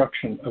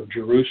destruction of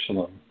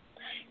Jerusalem.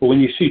 But when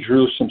you see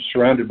Jerusalem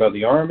surrounded by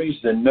the armies,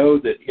 then know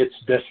that its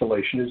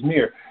desolation is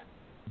near.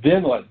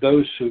 Then let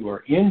those who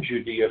are in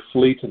Judea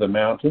flee to the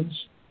mountains.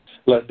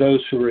 Let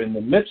those who are in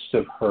the midst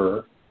of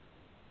her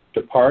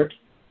depart,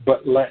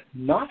 but let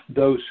not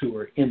those who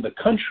are in the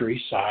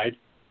countryside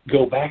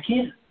go back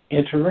in,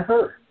 enter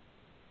her.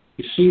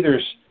 You see,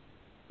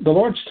 the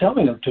Lord's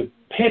telling them to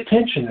pay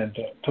attention and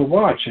to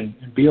watch and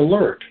be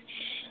alert.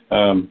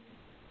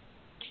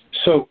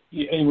 So,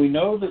 and we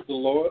know that the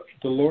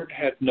Lord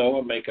had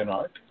Noah make an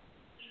ark,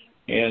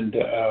 and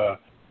the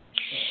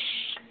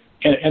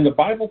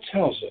Bible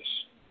tells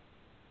us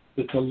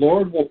that the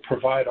Lord will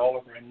provide all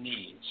of our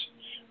needs,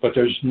 but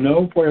there's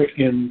nowhere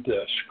in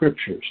the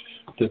Scriptures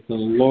that the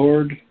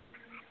Lord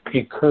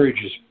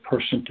encourages a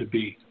person to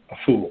be a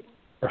fool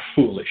or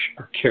foolish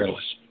or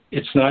careless.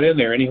 It's not in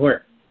there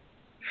anywhere.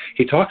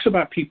 He talks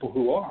about people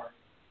who are,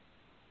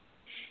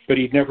 but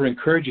he never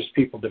encourages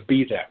people to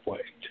be that way,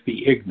 to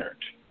be ignorant.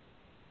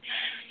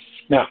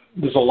 Now,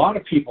 there's a lot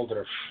of people that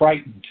are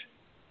frightened.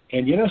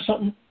 And you know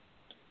something?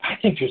 I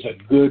think there's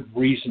a good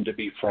reason to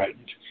be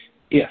frightened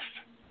if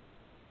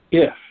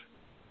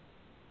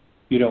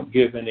you don't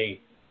give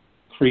any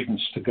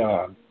credence to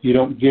God. You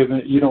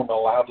don't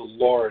allow the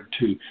Lord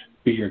to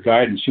be your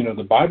guidance. You know,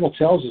 the Bible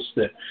tells us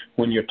that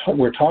when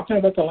we're talking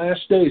about the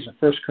last days in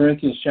 1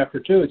 Corinthians chapter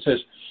 2, it says,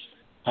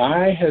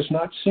 eye has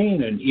not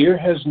seen and ear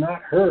has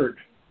not heard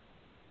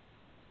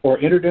or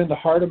entered in the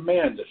heart of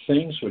man the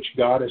things which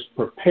God has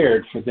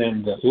prepared for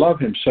them that love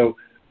him. So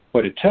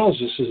what it tells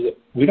us is that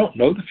we don't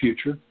know the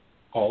future,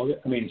 all of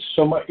it. I mean,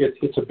 so much.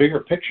 It's a bigger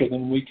picture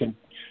than we can,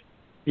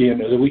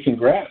 that we can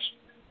grasp.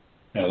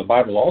 Now, the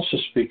Bible also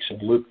speaks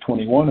in Luke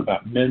 21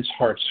 about men's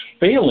hearts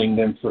failing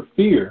them for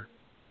fear,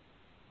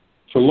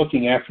 for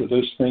looking after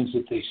those things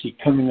that they see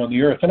coming on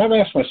the earth. And I've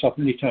asked myself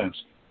many times,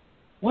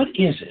 what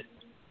is it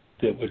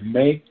that would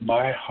make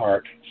my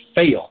heart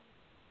fail?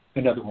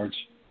 In other words,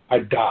 I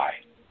die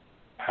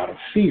out of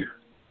fear.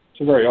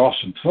 It's a very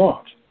awesome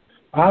thought.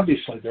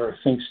 Obviously, there are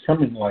things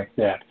coming like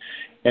that.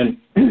 And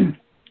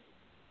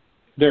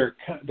there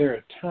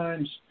are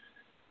times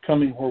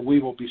coming where we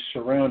will be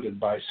surrounded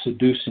by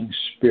seducing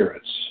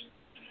spirits.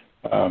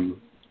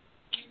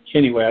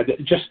 Anyway,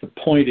 just the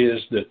point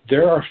is that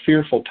there are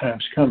fearful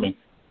times coming,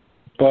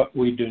 but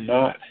we do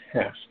not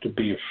have to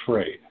be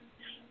afraid.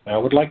 Now, I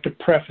would like to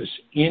preface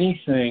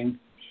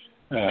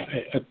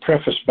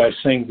by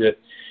saying that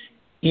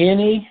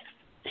any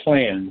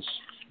plans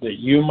that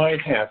you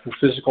might have for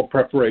physical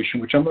preparation,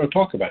 which I'm going to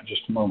talk about in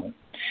just a moment,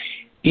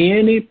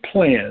 any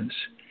plans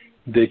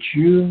that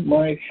you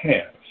might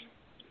have,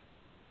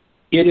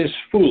 it is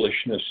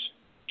foolishness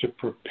to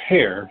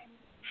prepare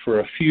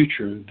for a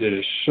future that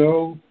is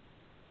so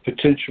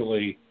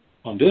potentially,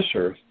 on this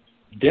earth,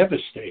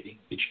 devastating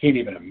that you can't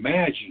even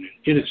imagine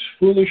it. It is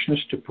foolishness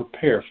to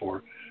prepare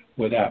for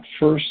without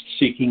first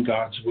seeking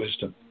God's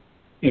wisdom.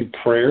 In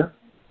prayer,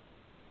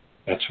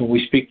 that's when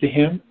we speak to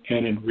him,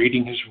 and in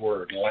reading his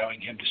word,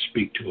 allowing him to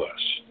speak to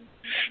us.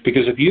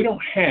 Because if you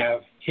don't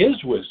have his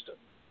wisdom,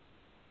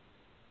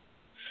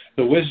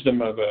 the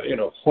wisdom of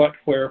what,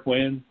 where,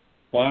 when,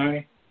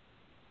 why,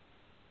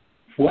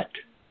 what,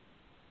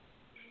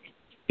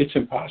 it's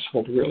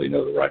impossible to really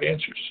know the right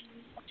answers.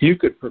 You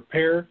could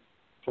prepare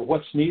for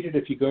what's needed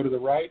if you go to the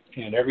right,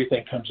 and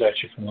everything comes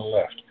at you from the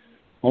left.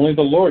 Only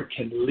the Lord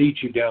can lead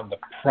you down the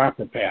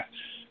proper path,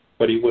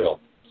 but he will.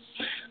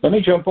 Let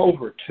me jump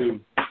over to,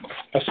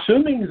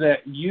 assuming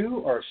that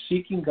you are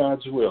seeking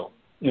God's will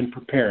in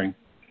preparing,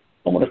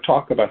 I want to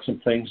talk about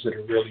some things that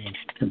are really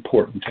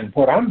important. And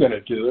what I'm going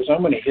to do is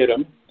I'm going to hit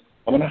them,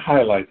 I'm going to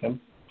highlight them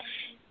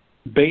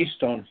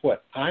based on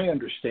what I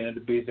understand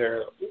to be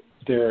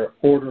their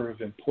order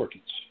of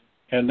importance.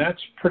 And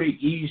that's pretty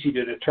easy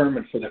to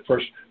determine for the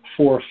first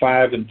 4 or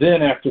 5, and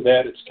then after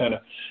that it's kind of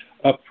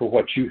up for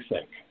what you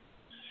think.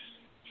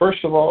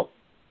 First of all,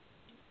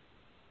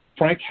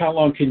 Frank, how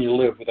long can you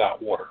live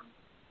without water?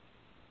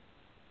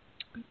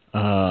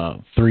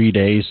 3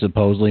 days,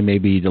 supposedly,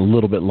 maybe a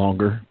little bit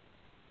longer.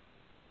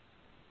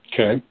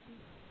 Okay,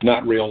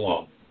 not real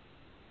long.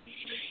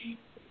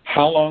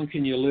 How long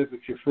can you live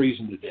if you're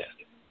freezing to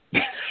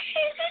death?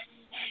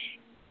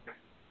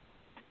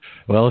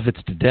 Well, if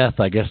it's to death,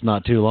 I guess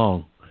not too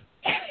long.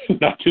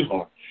 Not too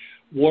long.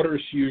 Water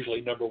is usually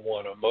number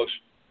one on most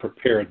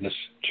preparedness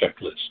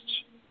checklists.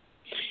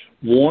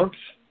 Warmth,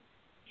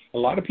 a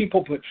lot of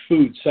people put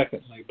food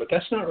secondly, but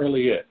that's not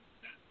really it.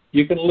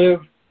 You can live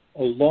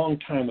a long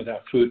time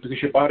without food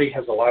because your body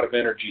has a lot of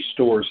energy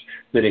stores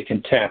that it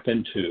can tap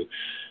into.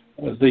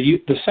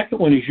 The second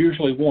one is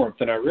usually warmth,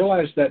 and I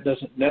realize that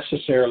doesn't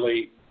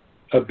necessarily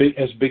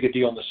as big a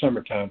deal in the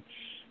summertime,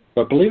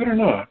 but believe it or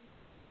not,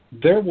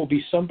 there will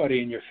be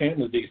somebody in your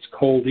family that gets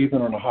cold even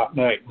on a hot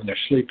night when they're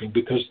sleeping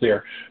because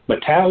their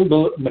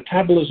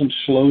metabolism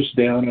slows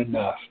down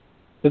enough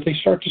that they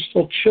start to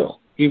still chill,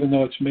 even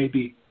though it's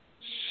maybe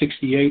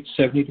 68,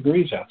 70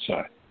 degrees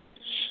outside.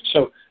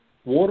 So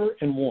water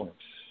and warmth.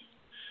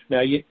 Now,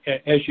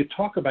 as you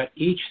talk about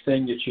each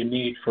thing that you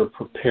need for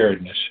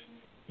preparedness,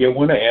 you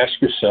want to ask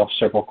yourself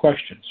several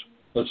questions.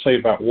 Let's say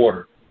about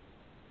water.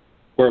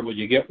 Where will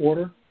you get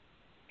water?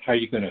 How are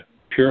you going to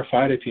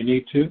purify it if you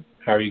need to?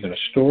 How are you going to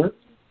store it?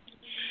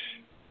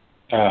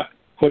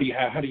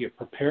 How do you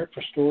prepare it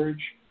for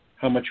storage?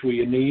 How much will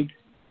you need?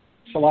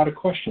 It's a lot of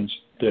questions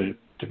to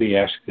be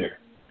asked there.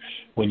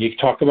 When you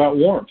talk about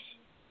warmth,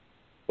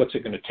 what's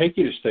it going to take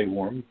you to stay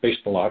warm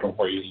based a lot on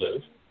where you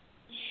live?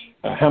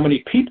 How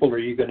many people are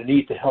you going to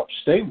need to help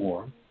stay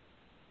warm?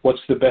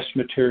 What's the best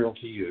material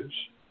to use?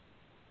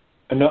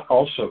 And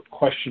also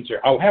questions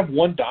there. I'll have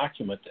one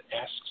document that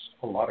asks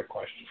a lot of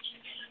questions.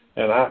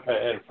 And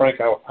Frank,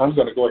 I'm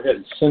going to go ahead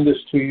and send this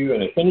to you.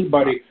 And if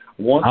anybody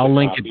wants a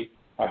copy,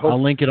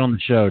 I'll link it on the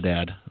show,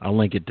 Dad. I'll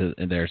link it to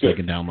there so you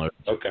can download it.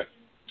 Okay.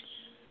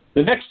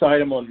 The next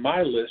item on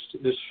my list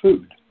is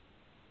food.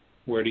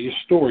 Where do you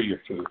store your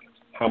food?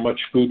 How much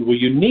food will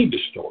you need to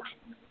store?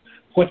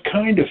 What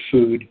kind of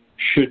food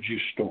should you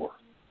store?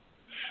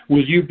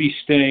 Will you be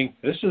staying,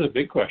 this is a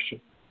big question,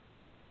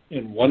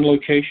 in one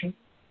location?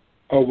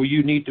 Or will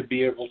you need to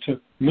be able to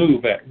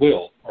move at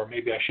will, or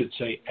maybe I should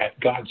say at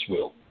God's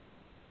will?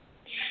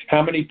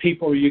 How many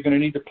people are you going to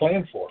need to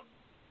plan for?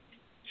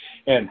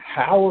 And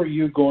how are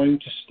you going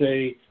to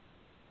stay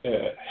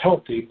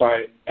healthy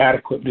by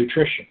adequate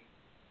nutrition?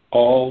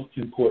 All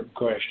important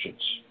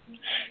questions.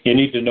 You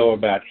need to know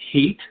about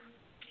heat,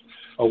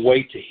 a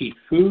way to heat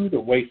food, a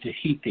way to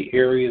heat the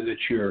area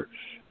that you're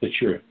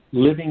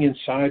living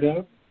inside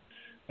of.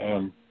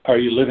 Are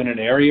you living in an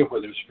area where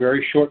there's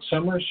very short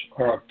summers,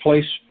 or a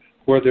place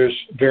where there's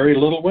very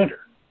little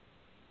winter?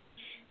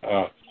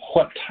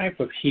 What type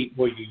of heat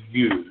will you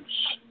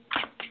use?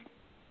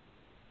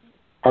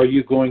 Are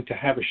you going to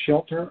have a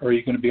shelter, or are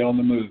you going to be on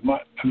the move?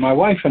 My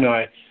wife and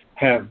I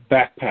have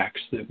backpacks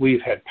that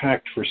we've had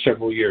packed for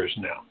several years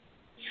now.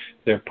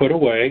 They're put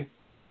away.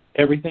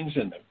 Everything's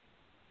in them.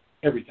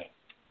 Everything,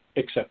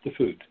 except the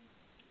food.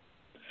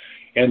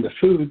 And the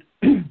food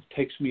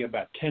takes me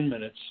about 10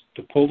 minutes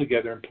to pull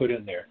together and put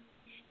in there.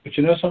 But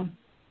you know something?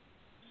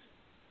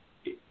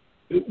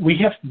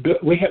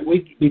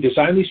 We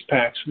designed these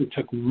packs. We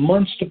took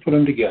months to put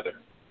them together,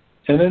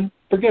 and then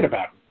forget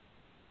about them.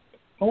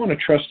 I want to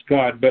trust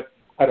God, but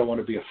I don't want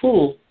to be a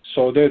fool.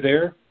 So they're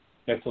there.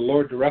 If the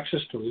Lord directs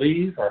us to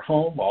leave our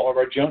home, all of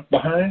our junk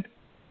behind,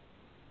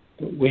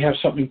 we have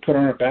something put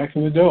on our back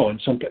and we go.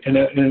 And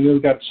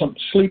we've got something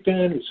to sleep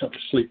in, something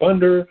to sleep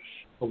under,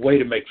 a way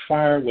to make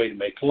fire, a way to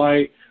make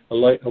light,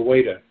 a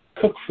way to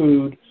cook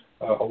food,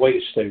 a way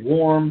to stay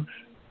warm.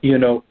 You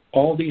know,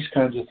 all these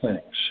kinds of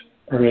things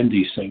are in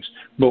these things.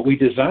 But we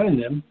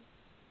design them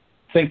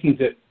thinking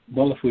that,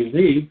 well, if we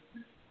leave,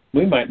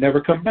 we might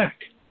never come back.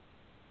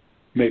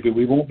 Maybe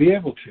we won't be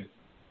able to.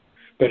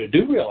 But I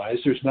do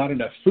realize there's not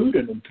enough food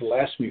in them to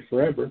last me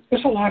forever.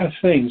 There's a lot of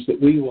things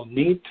that we will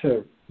need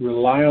to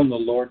rely on the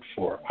Lord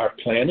for. Our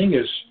planning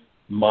is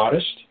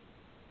modest.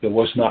 It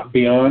was not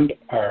beyond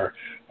our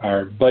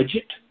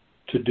budget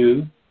to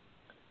do.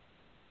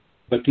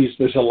 But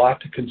there's a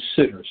lot to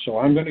consider. So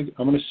I'm going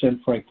to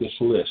send Frank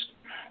this list.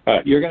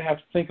 You're going to have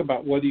to think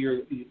about whether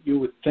you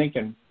would think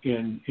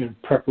in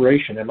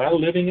preparation. Am I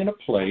living in a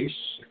place,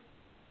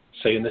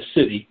 say in the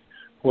city,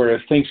 where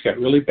if things got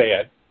really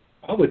bad,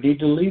 I would need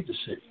to leave the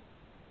city?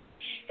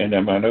 And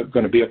am I not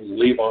going to be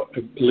able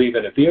to leave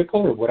in a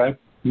vehicle, or would I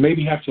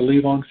maybe have to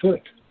leave on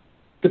foot?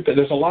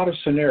 There's a lot of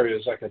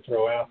scenarios I could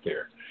throw out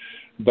there.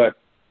 But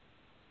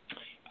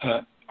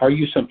are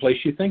you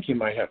someplace you think you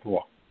might have to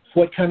walk?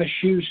 What kind of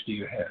shoes do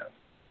you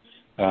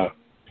have?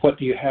 What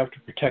do you have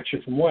to protect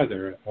you from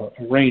weather? A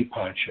rain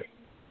poncho.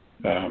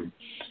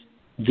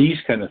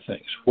 These kind of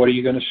things. What are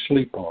you going to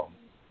sleep on?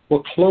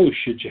 What clothes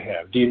should you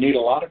have? Do you need a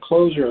lot of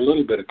clothes or a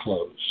little bit of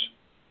clothes?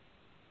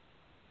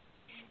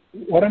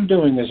 What I'm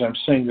doing is I'm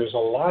saying there's a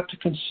lot to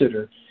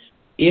consider.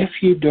 If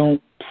you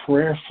don't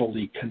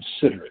prayerfully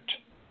consider it,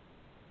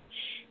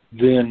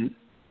 then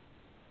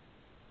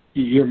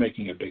you're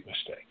making a big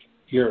mistake.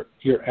 You're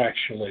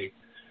actually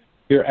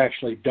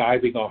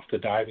diving off the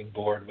diving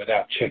board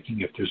without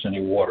checking if there's any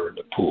water in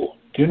the pool.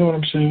 Do you know what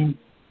I'm saying?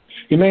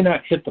 You may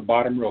not hit the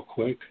bottom real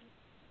quick,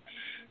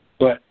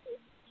 but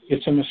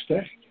it's a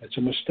mistake. It's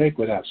a mistake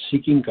without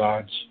seeking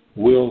God's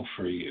will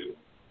for you.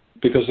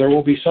 Because there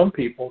will be some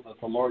people that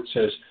the Lord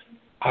says,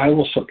 I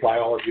will supply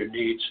all of your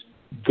needs.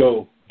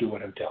 Go do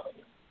what I'm telling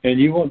you. And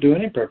you won't do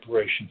any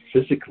preparation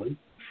physically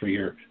for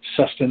your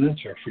sustenance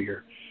or for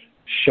your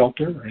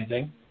shelter or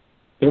anything.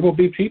 There will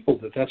be people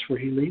that's where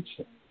he leads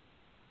them.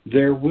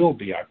 There will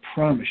be, I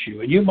promise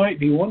you. And you might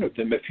be one of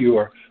them if you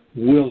are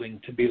willing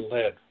to be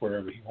led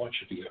wherever he wants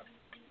you to go.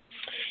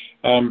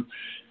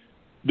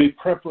 The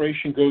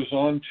preparation goes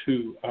on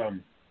to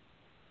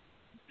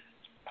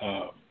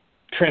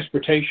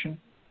transportation,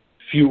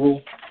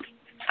 fuel,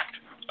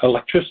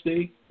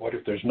 electricity. What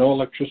if there's no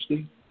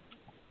electricity?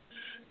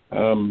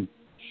 Let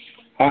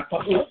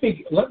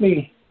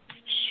me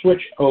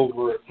switch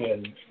over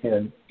and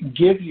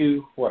give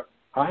you what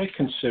I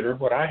consider,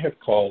 what I have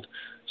called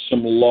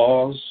some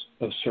laws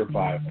of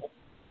survival.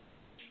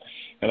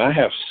 And I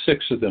have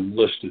 6 of them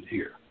listed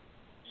here.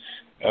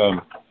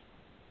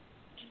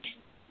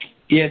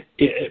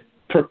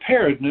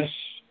 Preparedness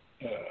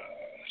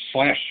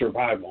 /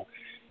 survival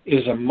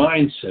is a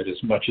mindset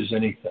as much as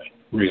anything,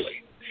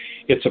 really.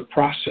 It's a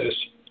process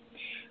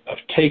of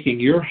taking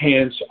your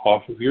hands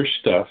off of your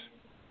stuff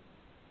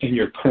in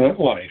your current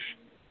life,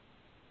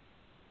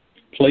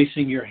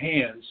 placing your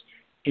hands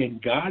in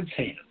God's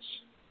hands.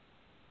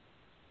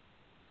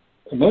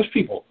 And most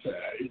people,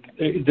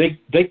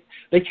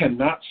 they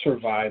cannot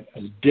survive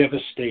a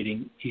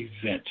devastating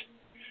event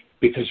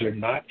because they're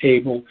not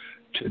able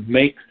to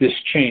make this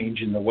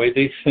change in the way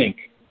they think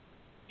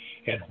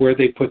and where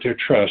they put their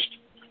trust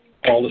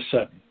all of a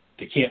sudden.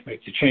 They can't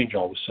make the change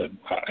all of a sudden.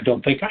 I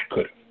don't think I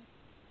could have.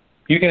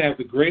 You can have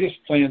the greatest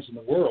plans in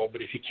the world,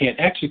 but if you can't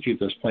execute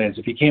those plans,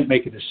 if you can't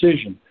make a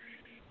decision,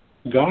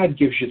 God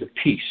gives you the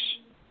peace.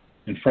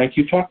 And Frank,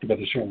 you talked about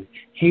this earlier.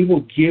 He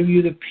will give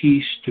you the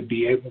peace to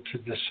be able to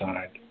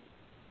decide.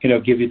 He'll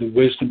give you the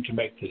wisdom to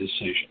make the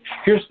decision.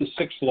 Here's the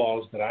 6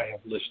 laws that I have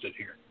listed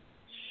here.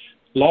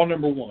 Law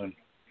number 1,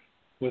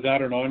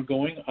 without an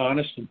ongoing,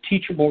 honest, and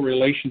teachable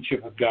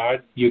relationship with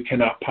God, you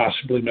cannot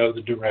possibly know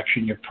the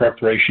direction your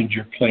preparations,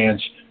 your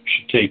plans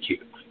should take you.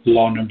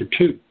 Law number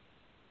 2.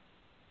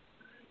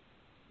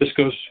 This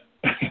goes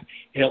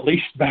at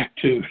least back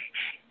to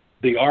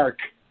the ark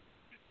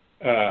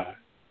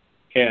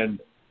and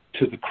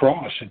to the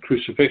cross and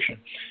crucifixion.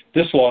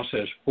 This law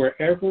says,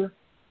 wherever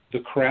the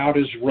crowd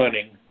is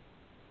running,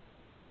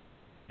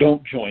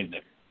 don't join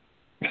them.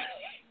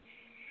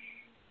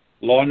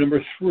 Law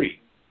number 3,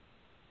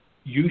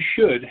 you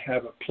should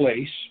have a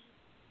place,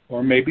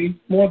 or maybe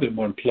more than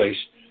one place,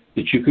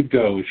 that you could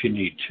go if you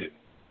need to.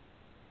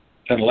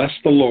 Unless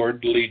the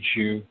Lord leads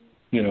you,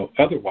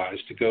 otherwise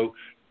to go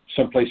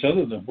someplace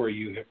other than where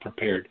you have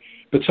prepared,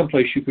 but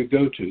someplace you could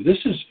go to. This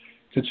is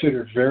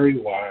considered very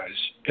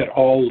wise at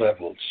all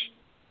levels.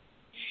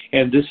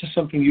 And this is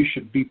something you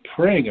should be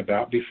praying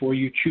about before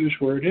you choose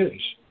where it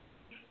is.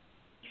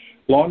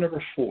 Law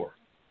number 4.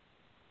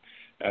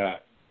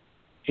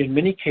 In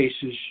many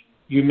cases,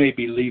 you may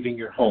be leaving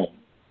your home,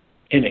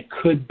 and it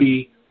could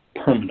be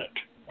permanent,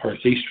 or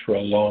at least for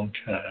a long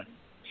time.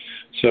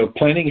 So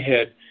planning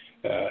ahead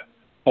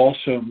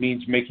also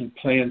means making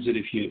plans that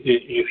if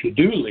you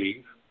do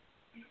leave,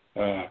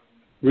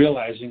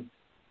 realizing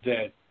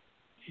that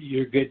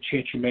you're a good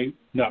chance you may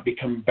not be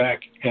coming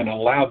back, and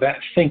allow that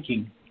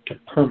thinking to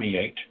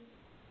permeate.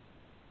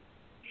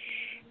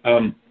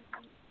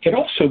 It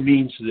also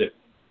means that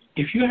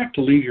if you have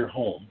to leave your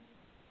home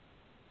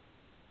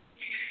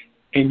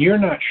and you're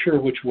not sure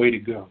which way to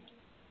go,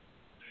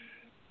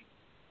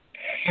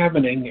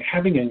 having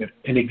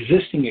an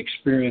existing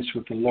experience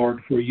with the Lord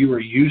where you are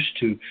used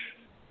to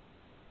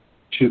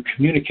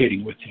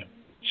communicating with Him,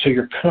 so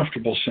you're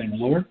comfortable saying,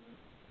 Lord,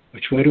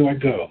 which way do I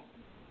go?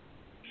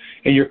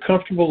 And you're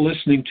comfortable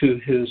listening to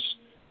His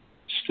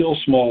still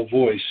small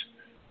voice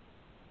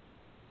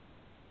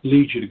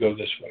lead you to go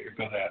this way or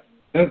go that.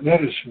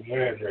 That is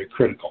very, very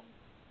critical.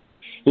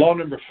 Law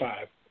number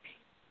 5.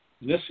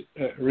 This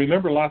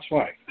remember Lot's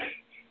wife.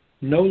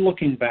 No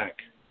looking back.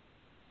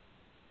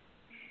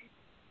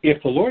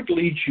 If the Lord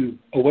leads you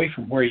away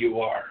from where you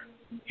are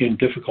in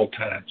difficult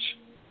times,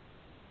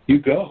 you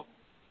go.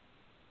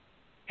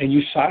 And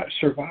you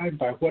survive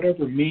by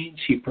whatever means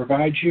He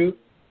provides you,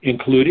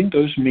 including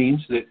those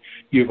means that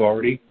you've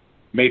already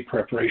made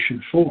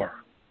preparation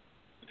for.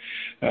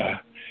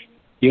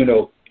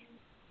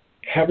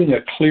 Having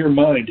a clear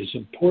mind is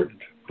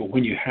important, but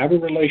when you have a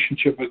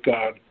relationship with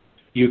God,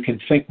 you can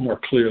think more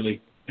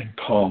clearly and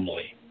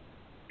calmly.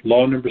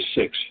 Law number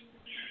 6,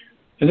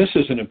 and this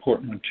is an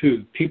important one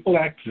too. People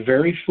act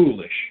very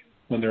foolish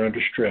when they're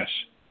under stress,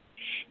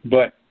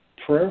 but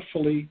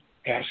prayerfully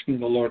asking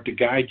the Lord to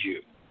guide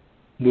you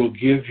will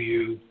give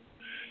you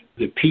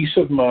the peace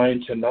of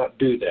mind to not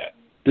do that.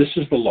 This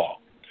is the law.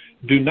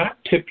 Do not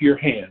tip your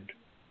hand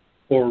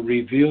or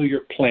reveal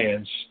your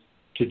plans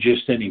to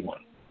just anyone.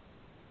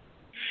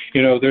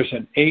 There's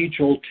an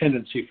age-old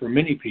tendency for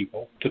many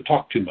people to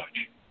talk too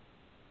much.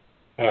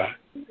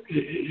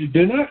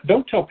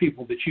 Don't tell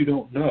people that you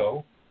don't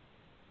know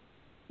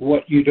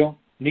what you don't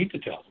need to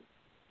tell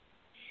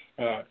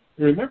them.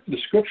 Remember,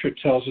 the Scripture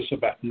tells us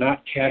about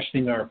not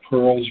casting our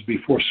pearls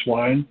before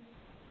swine.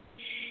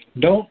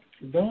 Don't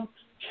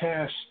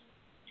cast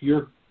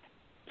your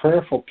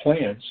prayerful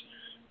plans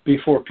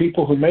before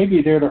people who may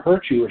be there to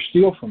hurt you or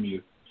steal from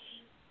you.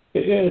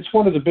 It's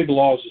one of the big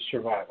laws of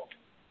survival.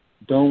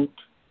 Don't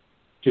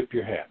tip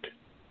your hat.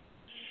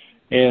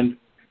 And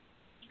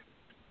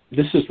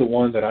this is the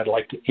one that I'd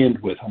like to end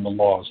with on the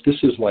laws. This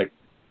is like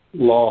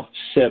Law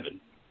 7,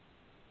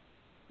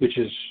 which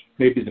is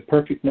maybe the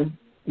perfect number.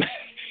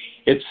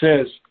 It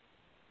says,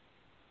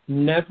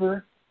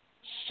 never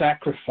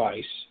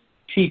sacrifice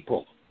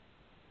people.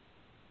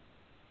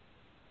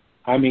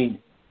 I mean,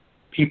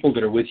 people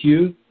that are with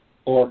you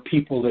or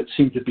people that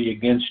seem to be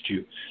against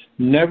you.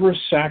 Never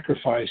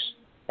sacrifice,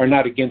 or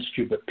not against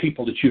you, but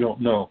people that you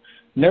don't know.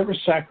 Never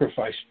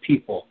sacrifice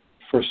people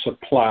for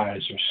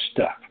supplies or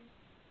stuff.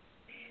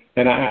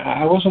 And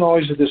I wasn't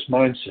always of this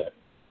mindset.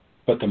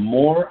 But the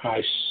more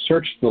I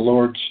search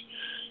search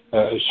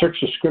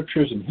the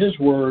Scriptures and His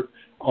Word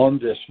on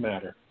this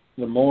matter,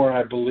 the more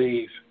I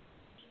believe,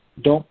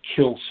 don't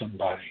kill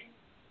somebody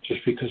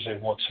just because they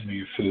want some of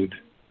your food.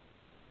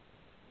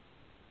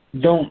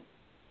 Don't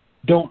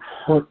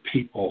hurt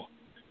people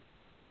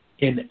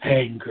in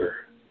anger.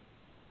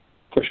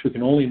 Of course, we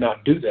can only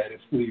not do that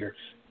if we are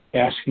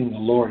asking the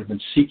Lord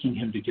and seeking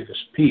Him to give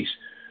us peace.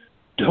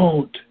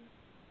 Don't.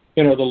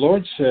 The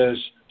Lord says,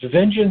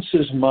 vengeance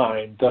is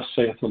mine, thus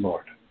saith the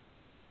Lord.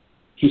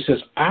 He says,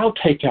 I'll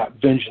take out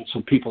vengeance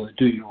on people that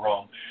do you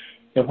wrong.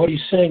 And what He's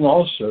saying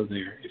also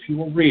there, if you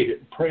will read it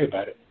and pray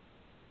about it,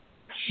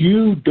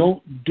 you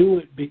don't do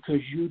it because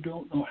you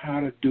don't know how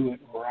to do it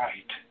right.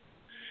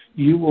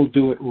 You will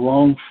do it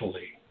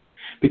wrongfully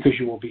because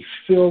you will be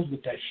filled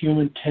with that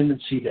human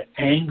tendency to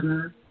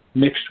anger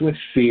mixed with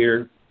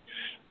fear,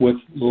 with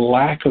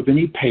lack of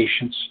any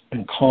patience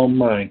and calm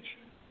mind.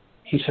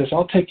 He says,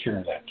 I'll take care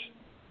of that.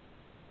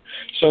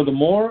 So the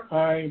more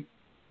I'm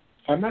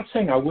not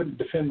saying I wouldn't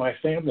defend my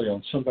family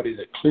on somebody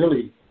that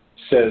clearly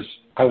says,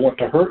 I want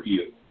to hurt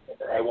you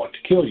or I want to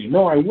kill you.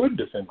 No, I would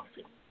defend my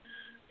family.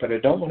 But I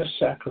don't want to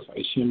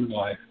sacrifice human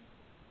life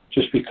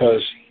just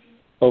because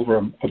over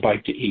a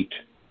bite to eat.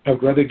 I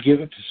would rather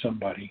give it to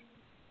somebody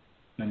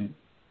than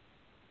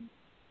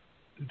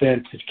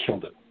to kill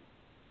them.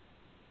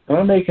 Am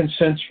I making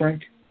sense,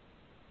 Frank?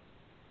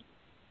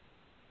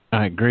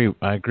 I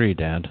agree,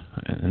 Dad,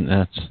 and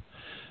that's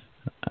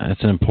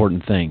an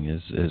important thing.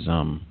 Is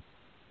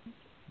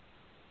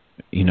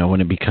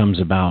when it becomes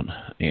about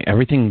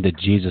everything that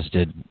Jesus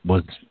did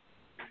was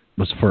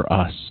for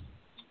us.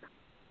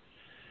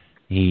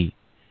 He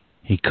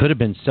could have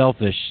been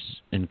selfish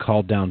and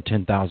called down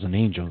 10,000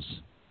 angels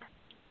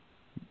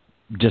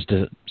just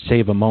to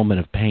save a moment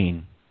of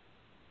pain.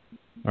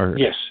 Or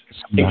yes,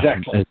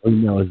 exactly. As we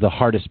know, is the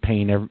hardest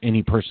pain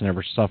any person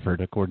ever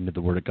suffered, according to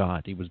the Word of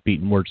God. He was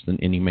beaten worse than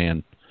any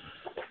man,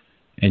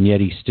 and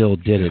yet He still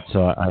did it.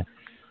 So I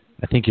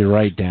think you're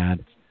right,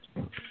 Dad.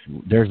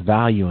 There's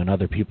value in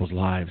other people's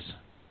lives.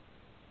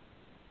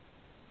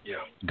 Yeah.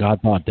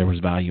 God thought there was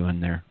value in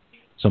there,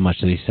 so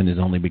much that He sent His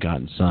only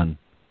begotten Son.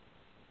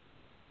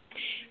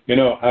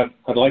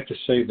 I'd like to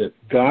say that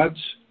God's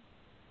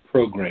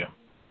program,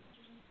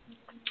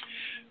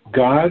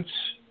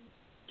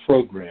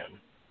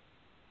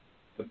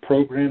 the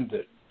program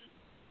that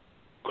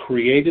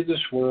created this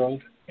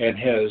world and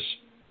has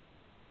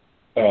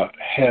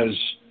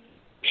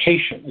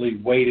patiently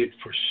waited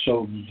for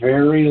so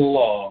very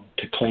long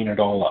to clean it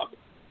all up.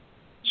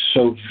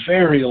 So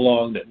very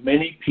long that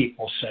many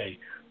people say,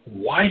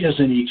 why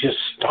doesn't He just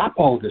stop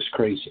all this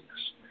craziness?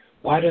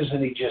 Why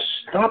doesn't He just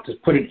stop this,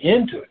 put an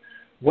end to it?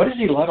 What does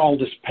He let all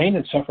this pain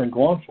and suffering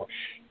go on for?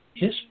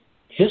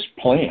 His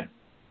plan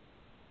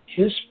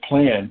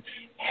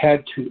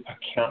had to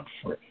account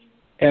for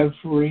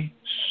every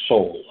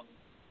soul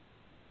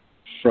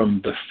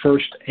from the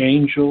first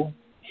angel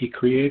He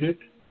created,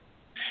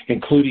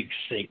 including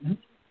Satan.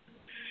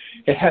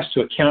 It has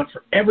to account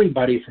for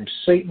everybody from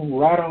Satan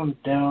right on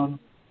down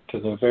to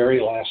the very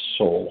last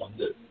soul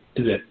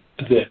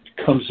that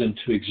comes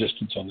into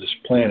existence on this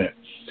planet.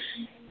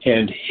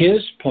 And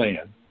His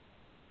plan,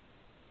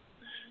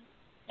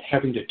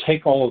 having to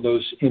take all of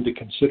those into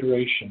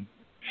consideration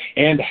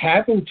and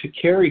having to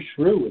carry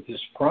through with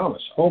this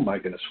promise. Oh my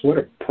goodness, what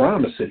a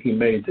promise that He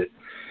made, that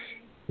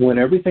when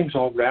everything's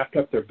all wrapped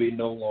up, there'll be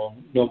no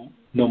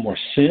more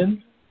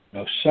sin,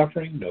 no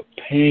suffering, no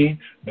pain,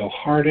 no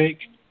heartache.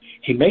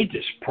 He made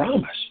this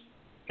promise.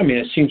 I mean,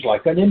 it seems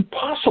like an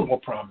impossible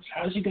promise.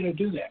 How is He going to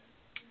do that?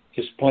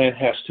 His plan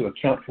has to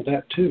account for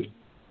that too.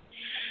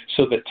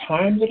 So the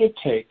time that it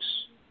takes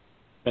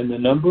and the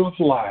number of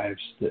lives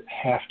that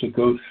have to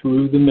go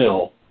through the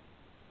mill,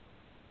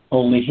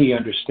 only He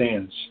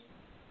understands.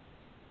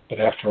 But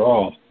after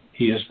all,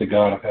 He is the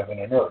God of heaven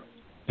and earth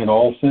and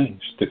all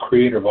things, the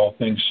creator of all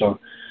things. So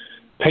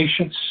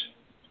patience,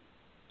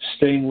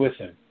 staying with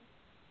Him,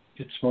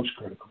 it's most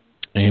critical.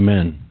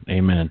 Amen.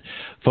 Amen.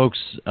 Folks,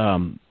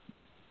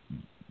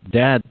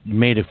 Dad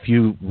made a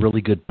few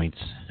really good points,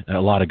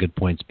 a lot of good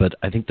points, but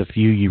I think the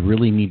few you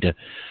really need to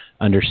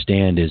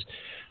understand is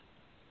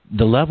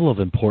the level of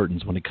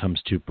importance when it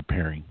comes to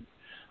preparing.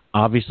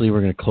 Obviously,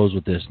 we're going to close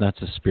with this, and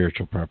that's a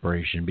spiritual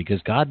preparation,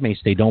 because God may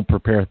say, don't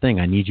prepare a thing.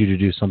 I need you to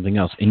do something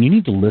else. And you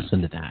need to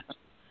listen to that.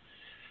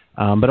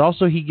 But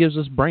also, He gives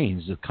us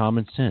brains with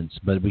common sense,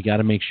 but we got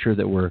to make sure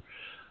that we're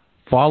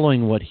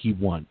following what He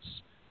wants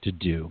to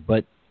do.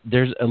 But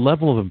there's a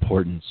level of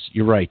importance.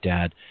 You're right,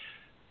 Dad.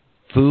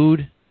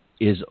 Food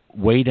is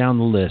way down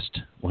the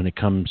list when it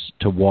comes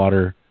to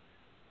water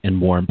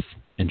and warmth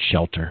and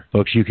shelter.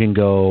 Folks, you can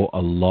go a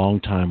long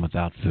time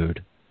without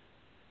food.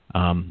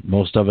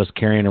 Most of us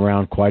carrying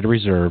around quite a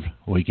reserve.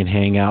 We can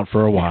hang out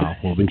for a while.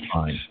 We'll be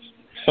fine.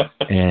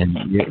 And,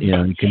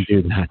 you can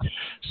do that.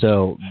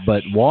 So,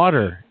 but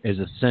water is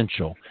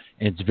essential.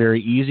 It's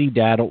very easy.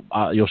 Dad,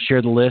 you'll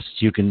share the list.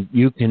 You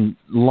can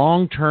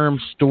long-term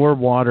store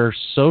water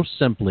so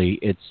simply.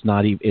 It's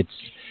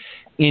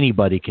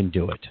anybody can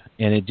do it.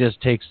 And it just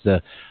takes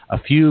a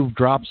few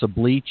drops of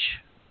bleach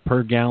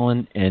per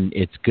gallon, and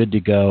it's good to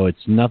go.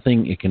 It's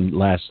nothing. It can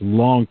last a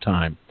long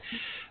time.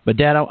 But,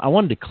 Dad, I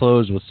wanted to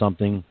close with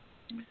something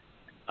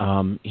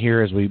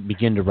here as we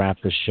begin to wrap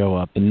this show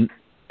up, and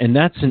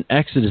that's in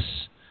Exodus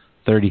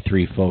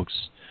 33, folks.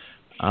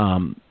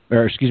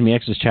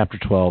 Exodus chapter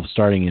 12,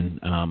 starting in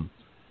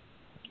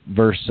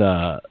verse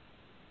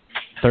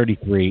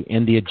 33.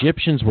 And the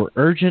Egyptians were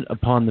urgent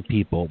upon the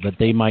people that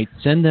they might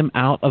send them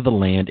out of the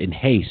land in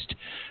haste,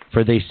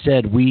 for they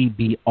said, we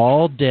be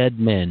all dead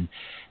men.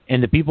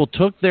 And the people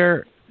took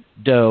their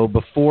dough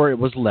before it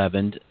was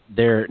leavened,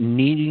 their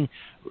kneading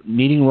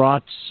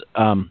troughs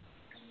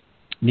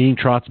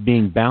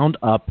being bound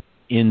up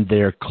in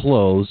their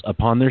clothes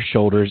upon their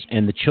shoulders,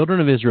 and the children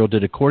of Israel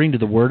did according to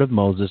the word of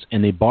Moses,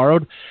 and they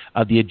borrowed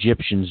of the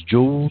Egyptians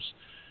jewels,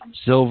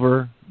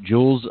 silver,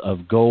 jewels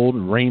of gold,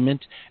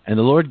 raiment, and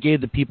the Lord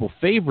gave the people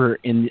favor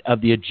of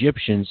the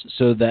Egyptians,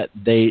 so that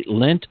they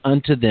lent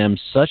unto them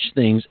such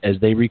things as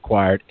they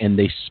required, and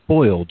they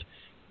spoiled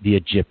the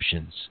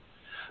Egyptians.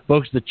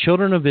 Folks, the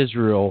children of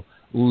Israel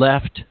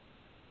left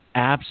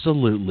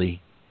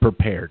absolutely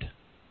prepared.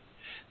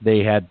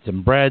 They had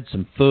some bread,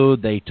 some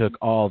food. They took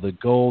all the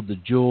gold, the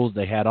jewels.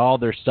 They had all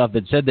their stuff.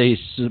 It said they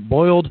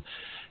spoiled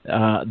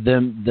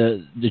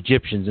the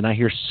Egyptians. And I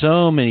hear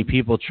so many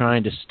people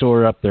trying to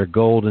store up their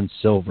gold and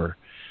silver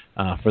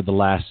for the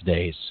last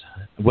days.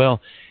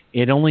 Well,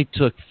 it only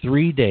took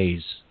 3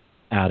 days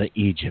out of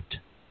Egypt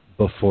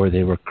before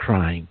they were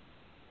crying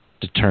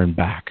to turn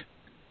back.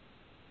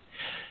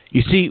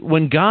 You see,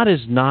 when God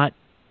is not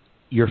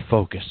your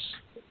focus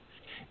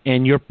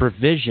and your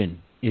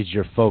provision is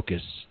your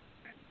focus,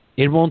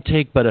 it won't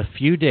take but a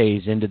few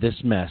days into this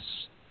mess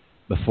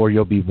before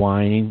you'll be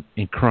whining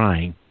and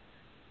crying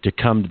to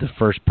come to the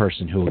first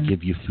person who will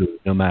give you food,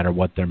 no matter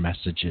what their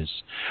message is.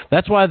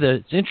 That's why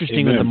it's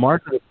interesting with the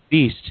mark of the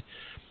beast,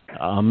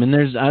 and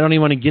I don't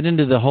even want to get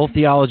into the whole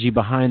theology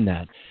behind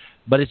that,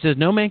 but it says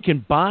no man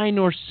can buy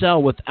nor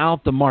sell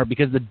without the mark,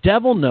 because the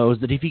devil knows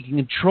that if he can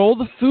control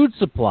the food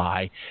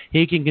supply,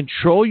 he can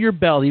control your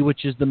belly,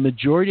 which is the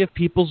majority of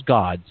people's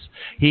gods.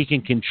 He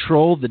can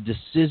control the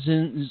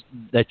decisions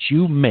that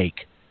you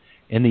make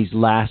in these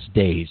last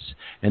days.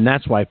 And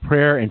that's why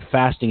prayer and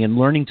fasting and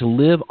learning to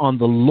live on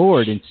the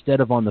Lord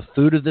instead of on the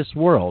food of this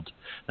world,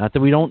 not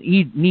that we don't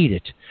need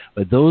it,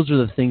 but those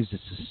are the things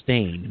that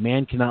sustain.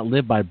 Man cannot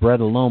live by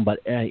bread alone, but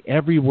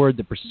every word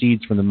that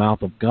proceeds from the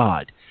mouth of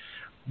God.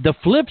 The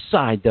flip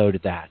side, though, to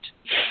that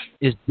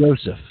is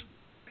Joseph.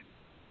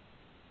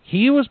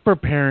 He was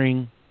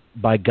preparing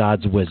by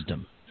God's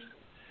wisdom,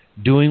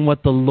 doing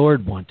what the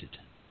Lord wanted.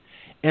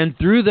 And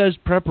through those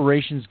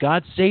preparations,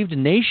 God saved a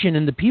nation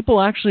and the people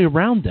actually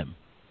around them.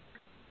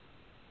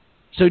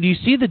 So do you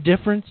see the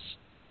difference?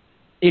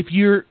 If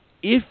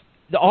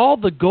all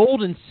the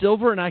gold and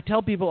silver, and I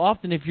tell people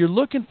often, if you're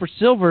looking for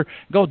silver,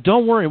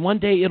 don't worry, one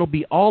day it'll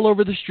be all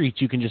over the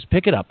streets. You can just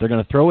pick it up. They're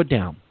going to throw it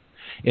down.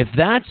 If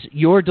that's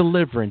your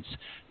deliverance,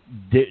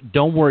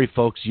 don't worry,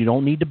 folks. You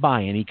don't need to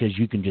buy any, because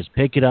you can just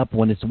pick it up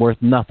when it's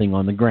worth nothing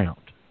on the ground.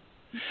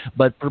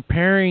 But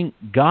preparing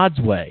God's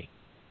way,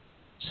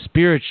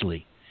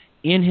 spiritually,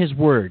 in His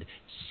Word,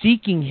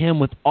 seeking Him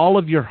with all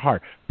of your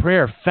heart,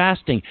 prayer,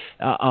 fasting,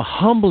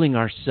 humbling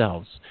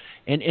ourselves,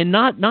 and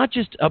not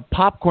just a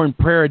popcorn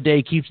prayer a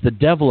day keeps the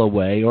devil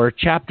away, or a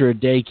chapter a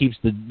day keeps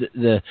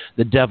the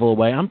devil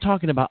away. I'm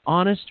talking about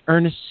honest,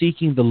 earnest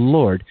seeking the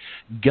Lord.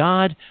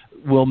 God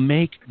will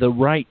make the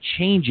right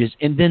changes,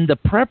 and then the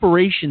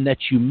preparation that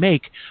you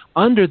make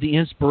under the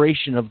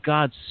inspiration of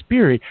God's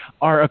Spirit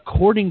are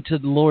according to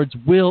the Lord's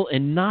will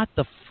and not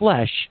the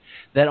flesh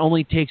that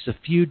only takes a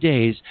few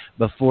days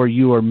before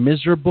you are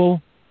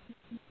miserable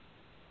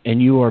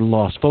and you are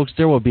lost. Folks,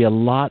 there will be a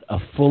lot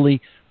of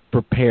fully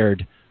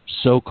prepared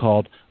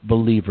so-called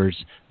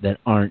believers that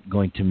aren't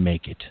going to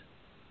make it.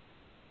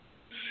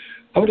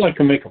 I would like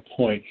to make a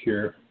point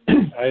here.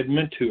 I had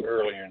meant to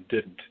earlier and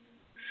didn't.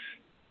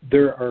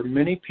 There are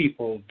many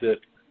people that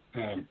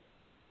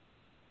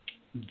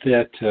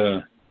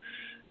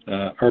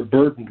are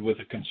burdened with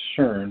a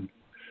concern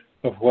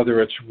of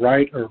whether it's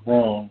right or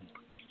wrong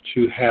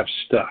to have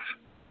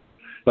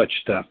such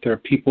stuff. There are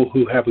people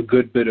who have a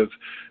good bit of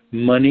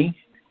money,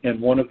 and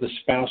one of the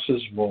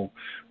spouses will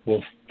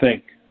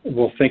think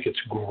it's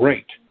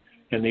great,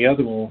 and the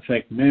other one will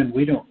think, man,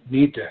 we don't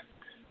need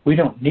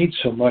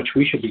so much.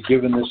 We should be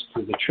giving this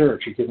to the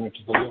church or giving it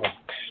to the Lord.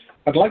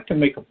 I'd like to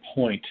make a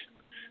point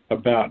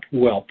about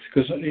wealth,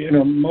 because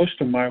most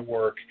of my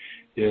work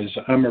is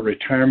I'm a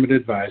retirement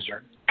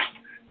advisor,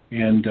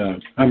 and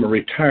I'm a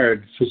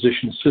retired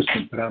physician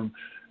assistant, but I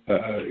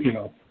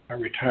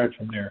retired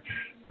from there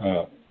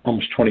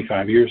almost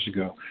 25 years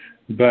ago.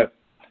 But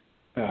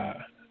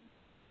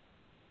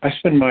I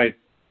spend my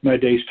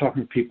days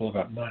talking to people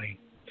about money.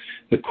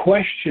 The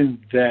question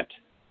that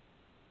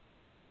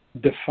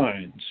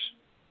defines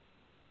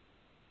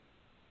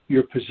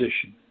your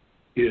position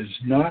is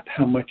not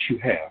how much you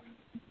have,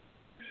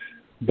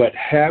 but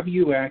have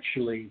you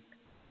actually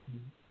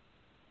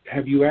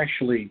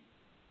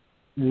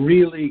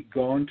really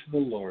gone to the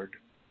Lord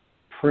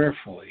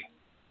prayerfully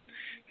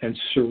and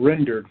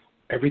surrendered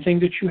everything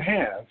that you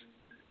have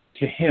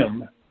to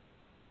Him,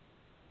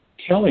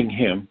 telling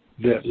Him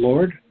that,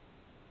 Lord,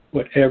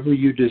 whatever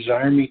you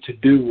desire me to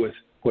do with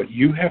what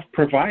you have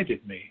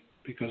provided me,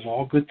 because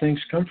all good things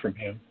come from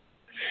Him.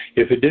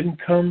 If it didn't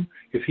come,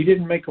 if He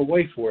didn't make a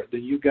way for it,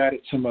 then you got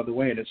it some other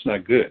way and it's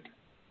not good.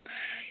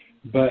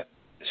 But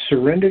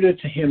surrendered it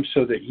to Him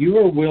so that you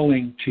are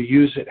willing to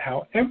use it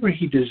however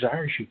He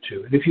desires you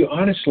to. And if you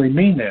honestly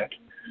mean that,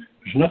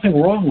 there's nothing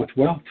wrong with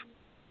wealth.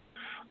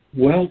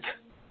 Wealth,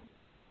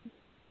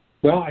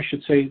 well, I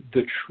should say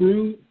the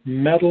true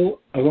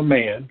mettle of a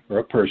man or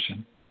a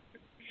person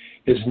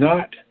is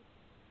not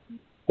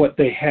what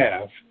they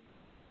have,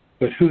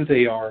 but who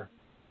they are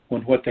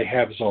when what they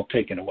have is all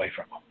taken away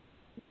from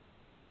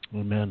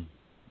them. Amen.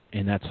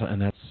 And that's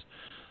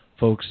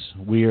folks,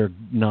 we are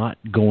not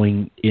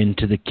going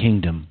into the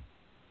kingdom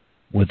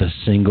with a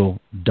single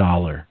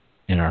dollar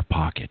in our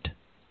pocket.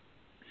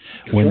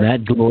 When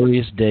that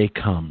glorious day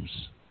comes,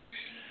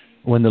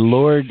 when the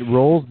Lord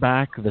rolls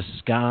back the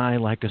sky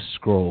like a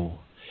scroll,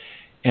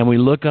 and we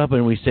look up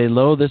and we say,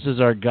 lo, this is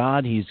our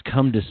God, He's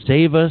come to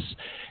save us.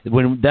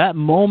 When that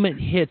moment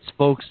hits,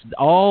 folks,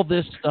 all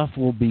this stuff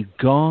will be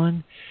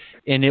gone,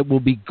 and it will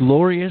be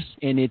glorious,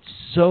 and it's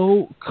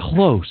so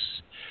close.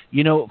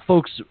 You know,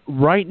 folks,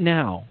 right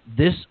now,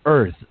 this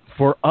earth,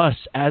 for us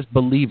as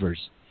believers,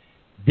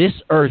 this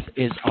earth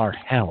is our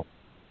hell,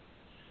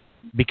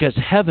 because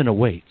heaven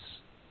awaits.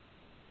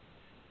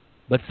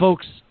 But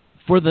folks,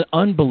 for the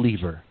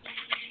unbeliever,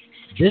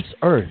 this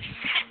earth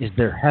is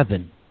their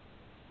heaven,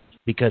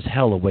 because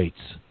hell awaits.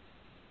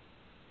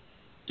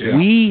 Yeah.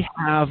 We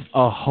have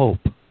a hope.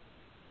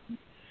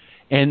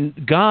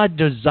 And God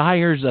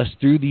desires us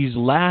through these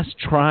last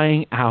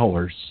trying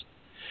hours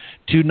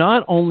to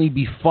not only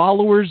be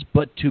followers,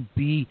 but to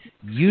be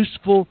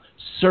useful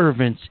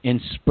servants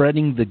in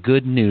spreading the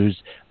good news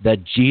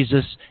that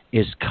Jesus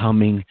is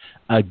coming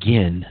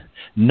again.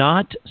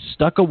 Not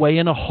stuck away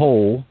in a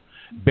hole,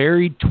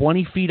 buried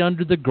 20 feet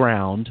under the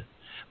ground,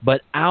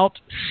 but out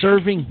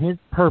serving His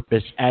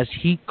purpose as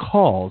He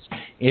calls.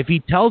 If He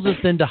tells us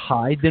then to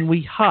hide, then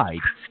we hide.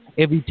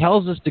 If He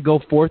tells us to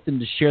go forth and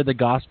to share the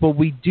gospel,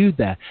 we do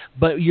that.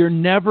 But you're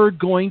never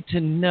going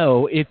to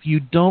know if you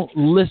don't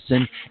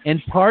listen.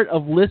 And part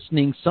of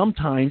listening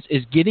sometimes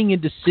is getting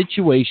into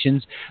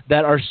situations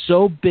that are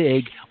so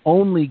big,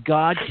 only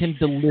God can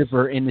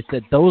deliver. And it's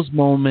at those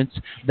moments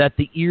that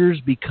the ears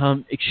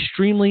become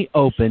extremely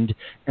opened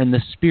and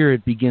the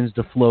Spirit begins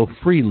to flow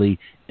freely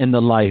in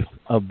the life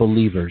of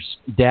believers.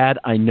 Dad,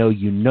 I know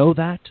you know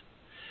that.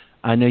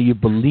 I know you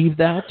believe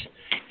that.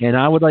 And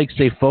I would like to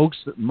say, folks,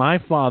 my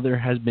father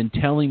has been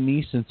telling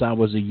me since I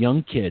was a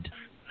young kid,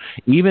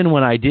 even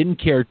when I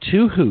didn't care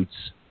two hoots,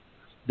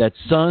 that,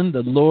 son,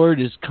 the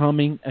Lord is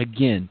coming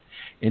again.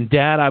 And,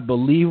 Dad, I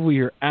believe we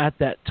are at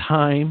that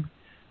time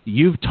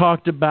you've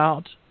talked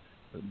about,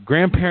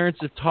 grandparents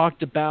have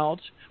talked about,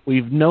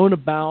 we've known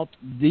about.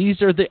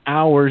 These are the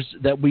hours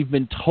that we've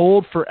been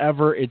told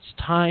forever. It's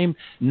time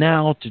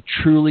now to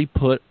truly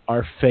put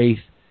our faith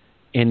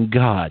in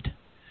God.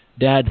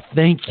 Dad,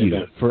 thank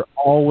you for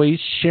always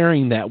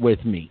sharing that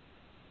with me.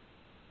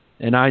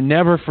 And I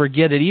never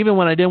forget it. Even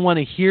when I didn't want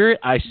to hear it,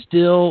 I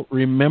still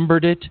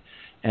remembered it.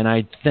 And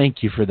I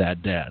thank you for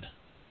that, Dad.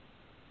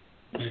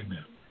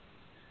 Amen.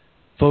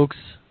 Folks,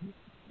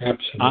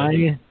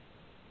 absolutely.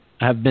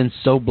 I have been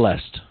so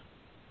blessed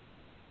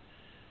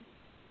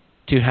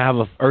to have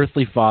an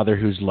earthly father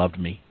who's loved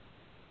me.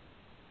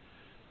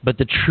 But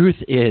the truth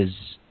is,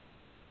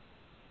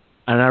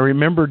 and I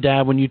remember,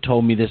 Dad, when you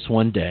told me this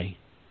one day,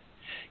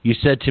 you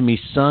said to me,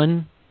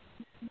 son,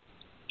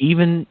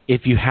 even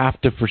if you have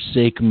to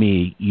forsake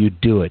me, you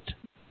do it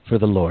for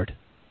the Lord.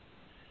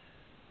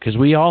 Because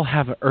we all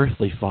have an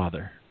earthly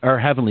father, or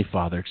heavenly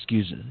father,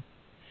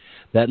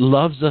 that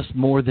loves us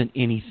more than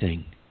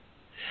anything.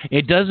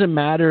 It doesn't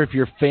matter if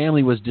your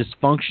family was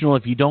dysfunctional,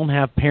 if you don't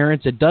have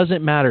parents, it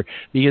doesn't matter.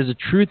 Because the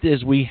truth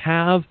is we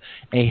have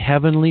a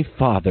heavenly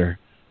Father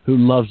who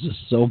loves us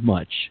so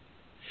much.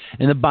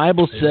 And the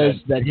Bible says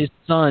that His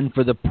Son,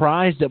 for the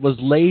prize that was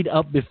laid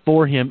up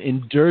before Him,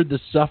 endured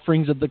the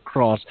sufferings of the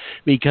cross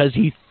because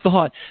He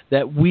thought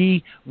that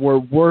we were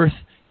worth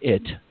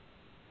it.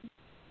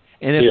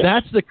 And if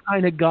that's the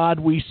kind of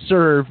God we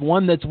serve,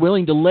 one that's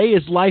willing to lay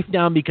His life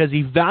down because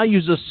He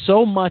values us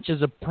so much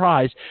as a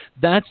prize,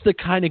 that's the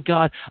kind of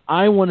God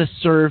I want to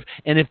serve.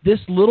 And if this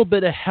little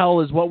bit of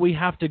hell is what we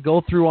have to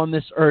go through on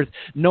this earth,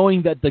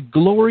 knowing that the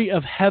glory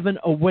of heaven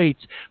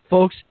awaits,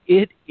 folks,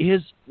 it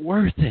is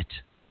worth it.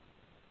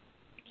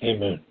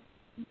 Amen.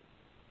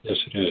 Yes,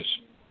 it is.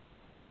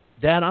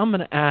 Dad, I'm going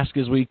to ask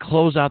as we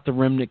close out the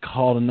remnant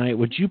call tonight,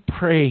 would you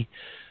pray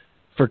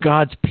for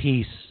God's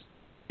peace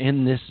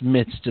in this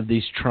midst of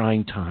these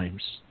trying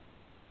times?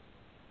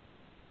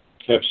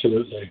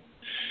 Absolutely.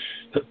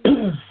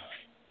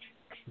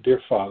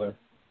 Dear Father,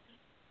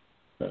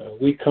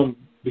 we come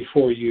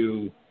before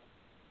you,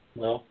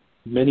 well,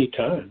 many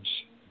times,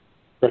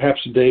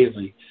 perhaps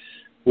daily,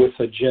 with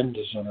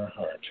agendas on our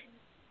heart.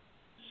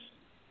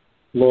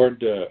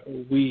 Lord,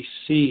 we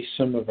see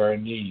some of our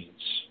needs,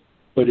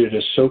 but it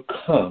is so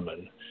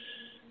common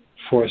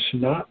for us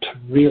not to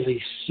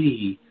really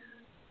see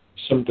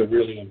some of the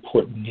really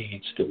important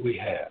needs that we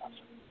have.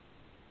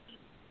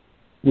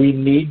 We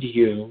need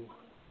you.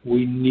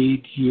 We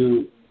need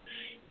you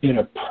in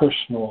a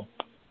personal,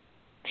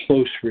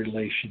 close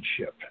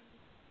relationship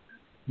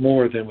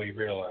more than we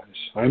realize.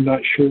 I'm not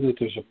sure that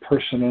there's a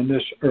person on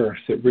this earth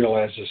that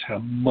realizes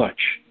how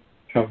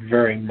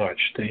very much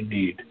they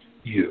need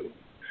you.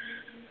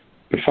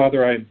 But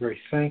Father, I am very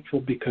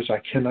thankful because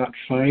I cannot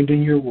find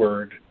in your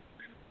word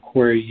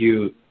where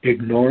you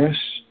ignore us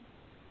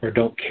or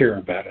don't care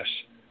about us.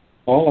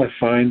 All I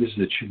find is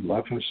that you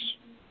love us,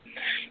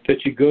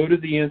 that you go to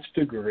the nth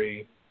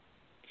degree,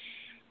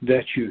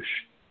 that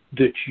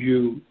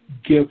you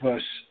give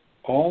us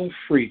all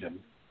freedom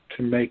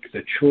to make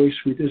the choice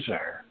we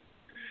desire,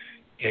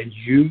 and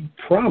you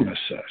promise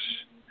us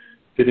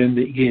that in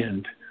the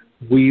end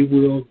we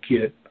will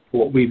get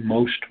what we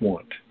most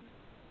want.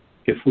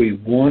 If we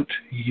want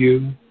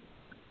you,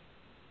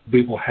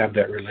 we will have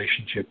that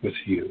relationship with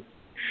you.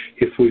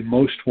 If we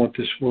most want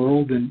this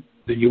world, then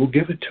you will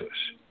give it to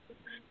us,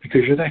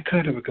 because you're that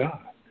kind of a God.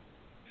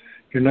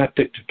 You're not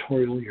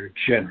dictatorial, you're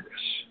generous.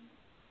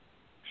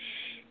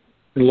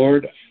 And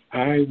Lord,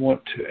 I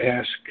want to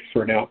ask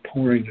for an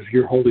outpouring of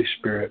your Holy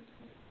Spirit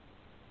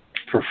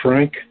for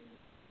Frank,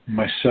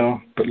 myself,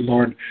 but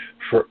Lord,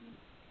 for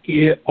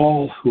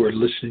all who are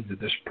listening to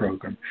this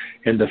program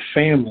and the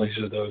families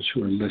of those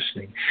who are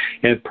listening,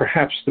 and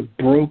perhaps the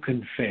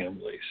broken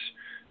families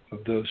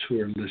of those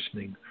who are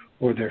listening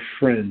or their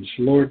friends.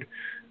 Lord,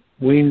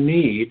 we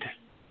need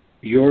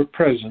your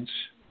presence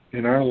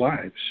in our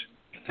lives.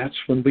 That's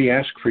when we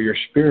ask for your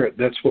Spirit.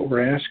 That's what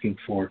we're asking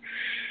for.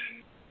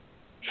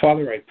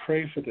 Father, I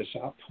pray for this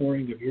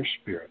outpouring of your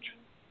Spirit,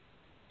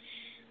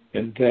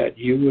 and that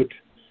you would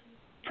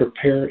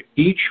prepare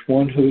each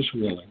one who is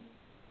willing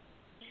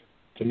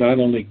to not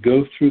only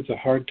go through the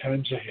hard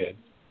times ahead,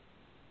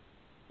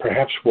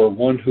 perhaps we're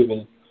one who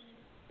will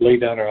lay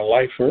down our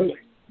life early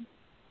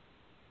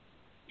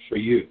for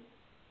you,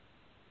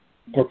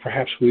 or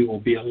perhaps we will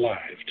be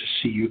alive to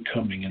see you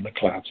coming in the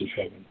clouds of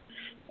heaven.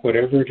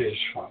 Whatever it is,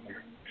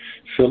 Father,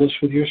 fill us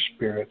with your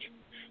Spirit,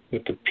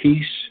 with the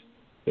peace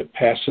that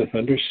passeth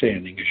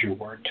understanding, as your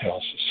word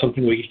tells us,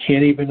 something we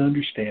can't even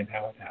understand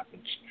how it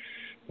happens,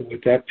 but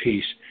with that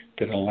peace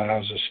that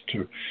allows us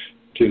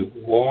to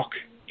walk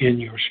in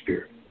your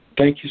Spirit.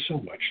 Thank you so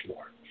much,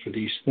 Lord, for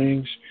these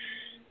things.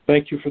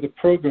 Thank you for the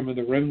program and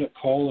the remnant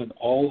call and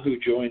all who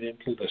join in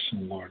to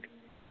listen, Lord.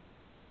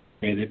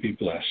 May they be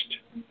blessed.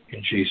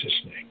 In Jesus'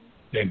 name,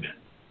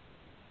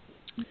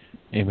 amen.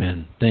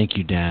 Amen. Thank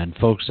you, Dad.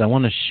 Folks, I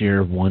want to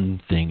share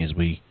one thing as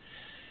we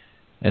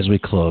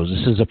close.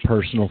 This is a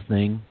personal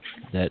thing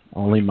that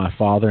only my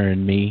father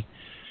and me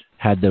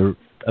had the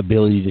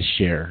ability to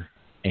share.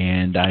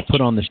 And I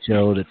put on the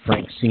show that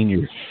Frank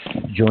Sr.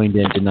 joined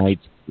in tonight,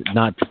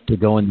 not to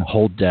go in the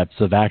whole depth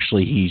of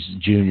actually he's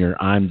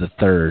junior, I'm the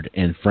third,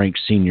 and Frank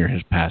Sr.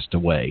 has passed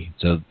away.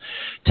 So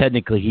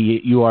technically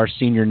you are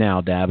senior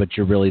now, Dad, but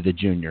you're really the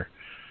junior.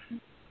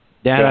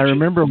 Dad, gotcha. I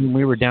remember when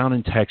we were down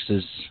in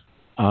Texas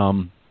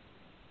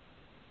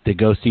to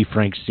go see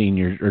Frank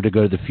Sr. or to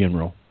go to the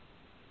funeral.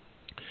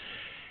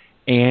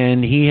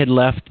 And he had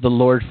left the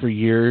Lord for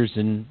years,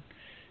 and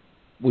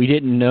we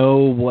didn't know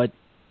what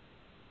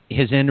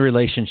his end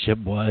relationship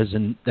was,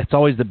 and that's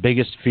always the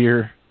biggest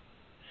fear.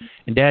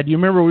 And Dad, you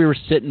remember we were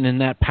sitting in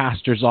that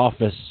pastor's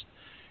office,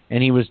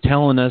 and he was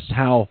telling us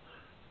how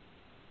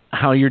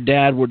your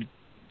dad would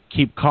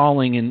keep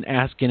calling and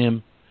asking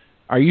him,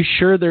 "Are you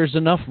sure there's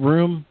enough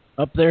room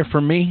up there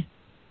for me?"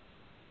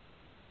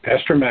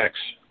 Pastor Max.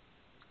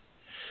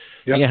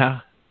 Yep. Yeah.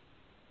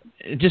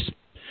 It just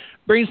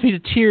brings me to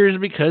tears,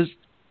 because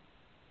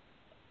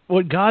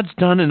what God's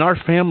done in our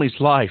family's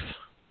life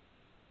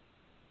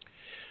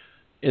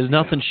is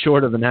nothing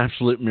short of an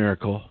absolute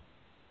miracle.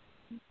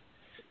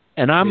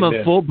 And I'm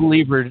a full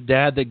believer,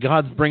 Dad, that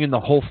God's bringing the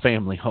whole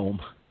family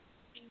home.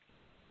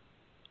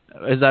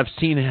 As I've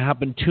seen it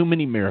happen, too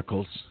many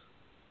miracles.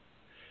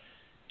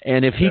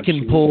 And if he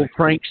can pull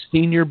Frank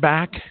Sr.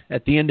 back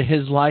at the end of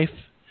his life,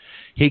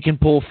 he can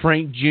pull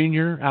Frank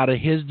Jr. out of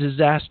his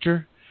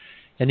disaster,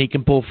 and he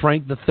can pull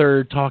Frank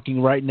III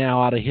talking right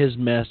now out of his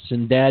mess.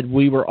 And Dad,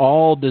 we were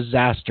all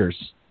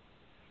disasters.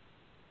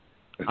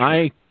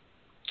 I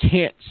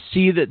can't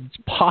see that it's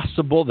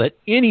possible that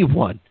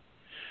anyone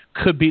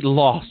could be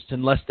lost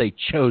unless they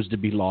chose to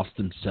be lost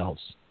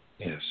themselves.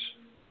 Yes,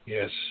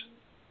 yes.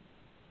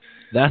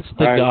 That's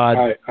the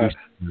God.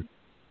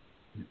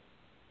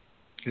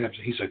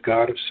 He's a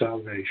God of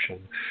salvation.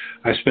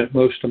 I spent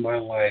most of my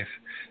life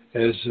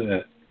as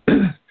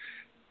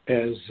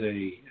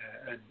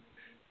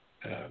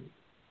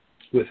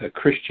with a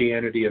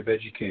Christianity of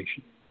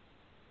education,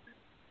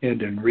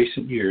 and in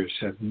recent years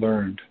have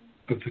learned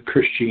of the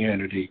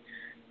Christianity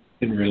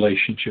in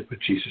relationship with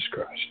Jesus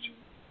Christ.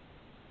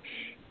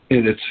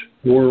 And it's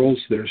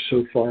worlds that are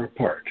so far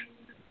apart,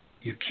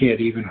 you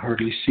can't even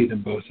hardly see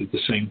them both at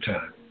the same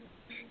time.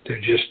 They're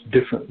just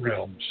different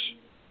realms.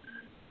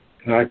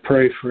 And I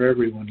pray for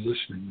everyone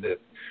listening that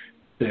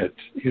that,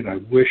 I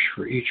wish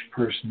for each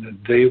person that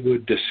they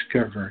would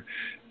discover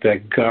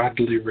that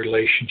godly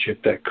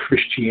relationship, that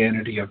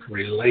Christianity of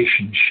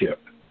relationship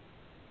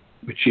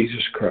with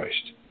Jesus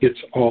Christ. It's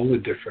all the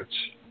difference.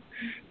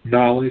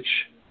 Knowledge,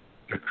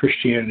 a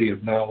Christianity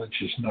of knowledge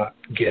is not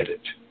get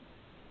it.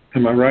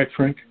 Am I right,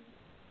 Frank?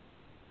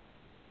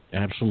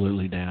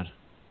 Absolutely, Dad.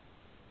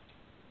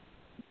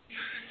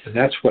 And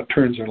that's what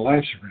turns our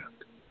lives around.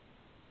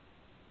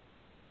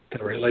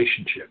 The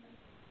relationship.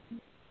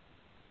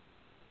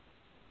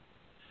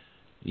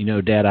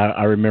 Dad,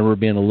 I remember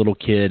being a little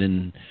kid,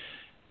 and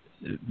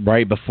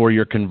right before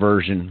your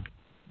conversion,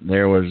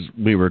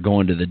 we were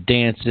going to the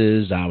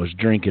dances. I was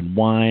drinking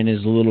wine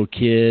as a little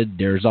kid.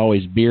 There's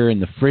always beer in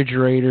the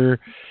refrigerator.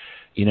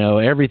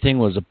 Everything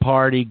was a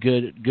party,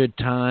 good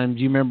times.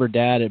 You remember,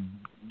 Dad,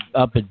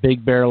 up at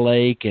Big Bear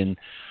Lake and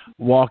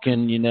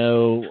walking,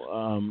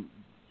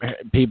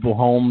 people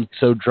home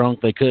so drunk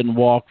they couldn't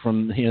walk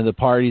from the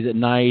parties at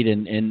night,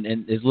 and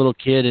as a little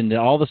kid, and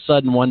all of a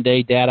sudden one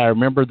day, Dad, I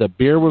remember the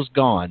beer was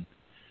gone,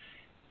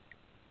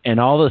 and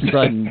all of a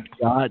sudden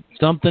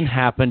something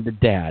happened to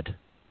Dad.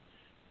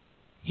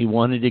 He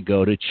wanted to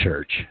go to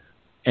church,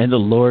 and the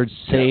Lord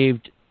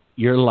saved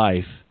your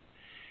life.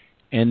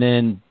 And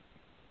then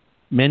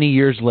many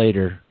years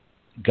later,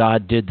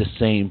 God did the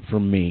same for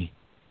me.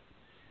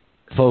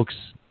 Folks,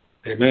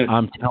 Amen.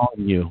 I'm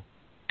telling you,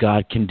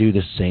 God can do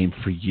the same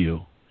for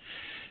you.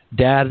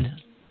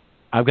 Dad,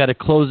 I've got to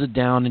close it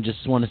down and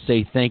just want to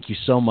say thank you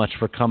so much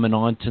for coming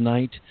on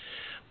tonight.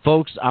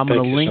 Folks, I'm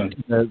going to link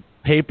to the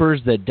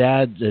papers that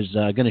Dad is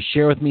going to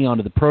share with me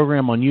onto the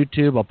program on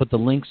YouTube. I'll put the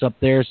links up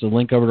there, so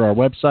link over to our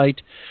website,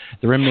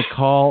 The Remnant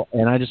Call.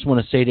 And I just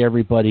want to say to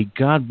everybody,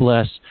 God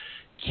bless.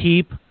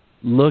 Keep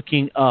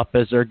looking up,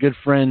 as our good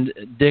friend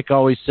Dick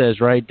always says,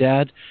 right,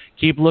 Dad?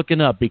 Keep looking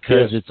up,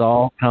 because it's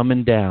all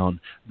coming down.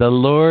 The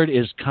Lord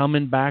is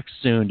coming back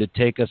soon to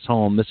take us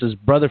home. This is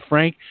Brother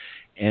Frank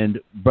and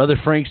Brother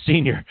Frank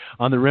Sr.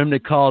 on the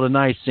Remnant Call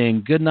tonight,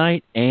 saying good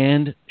night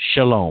and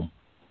shalom.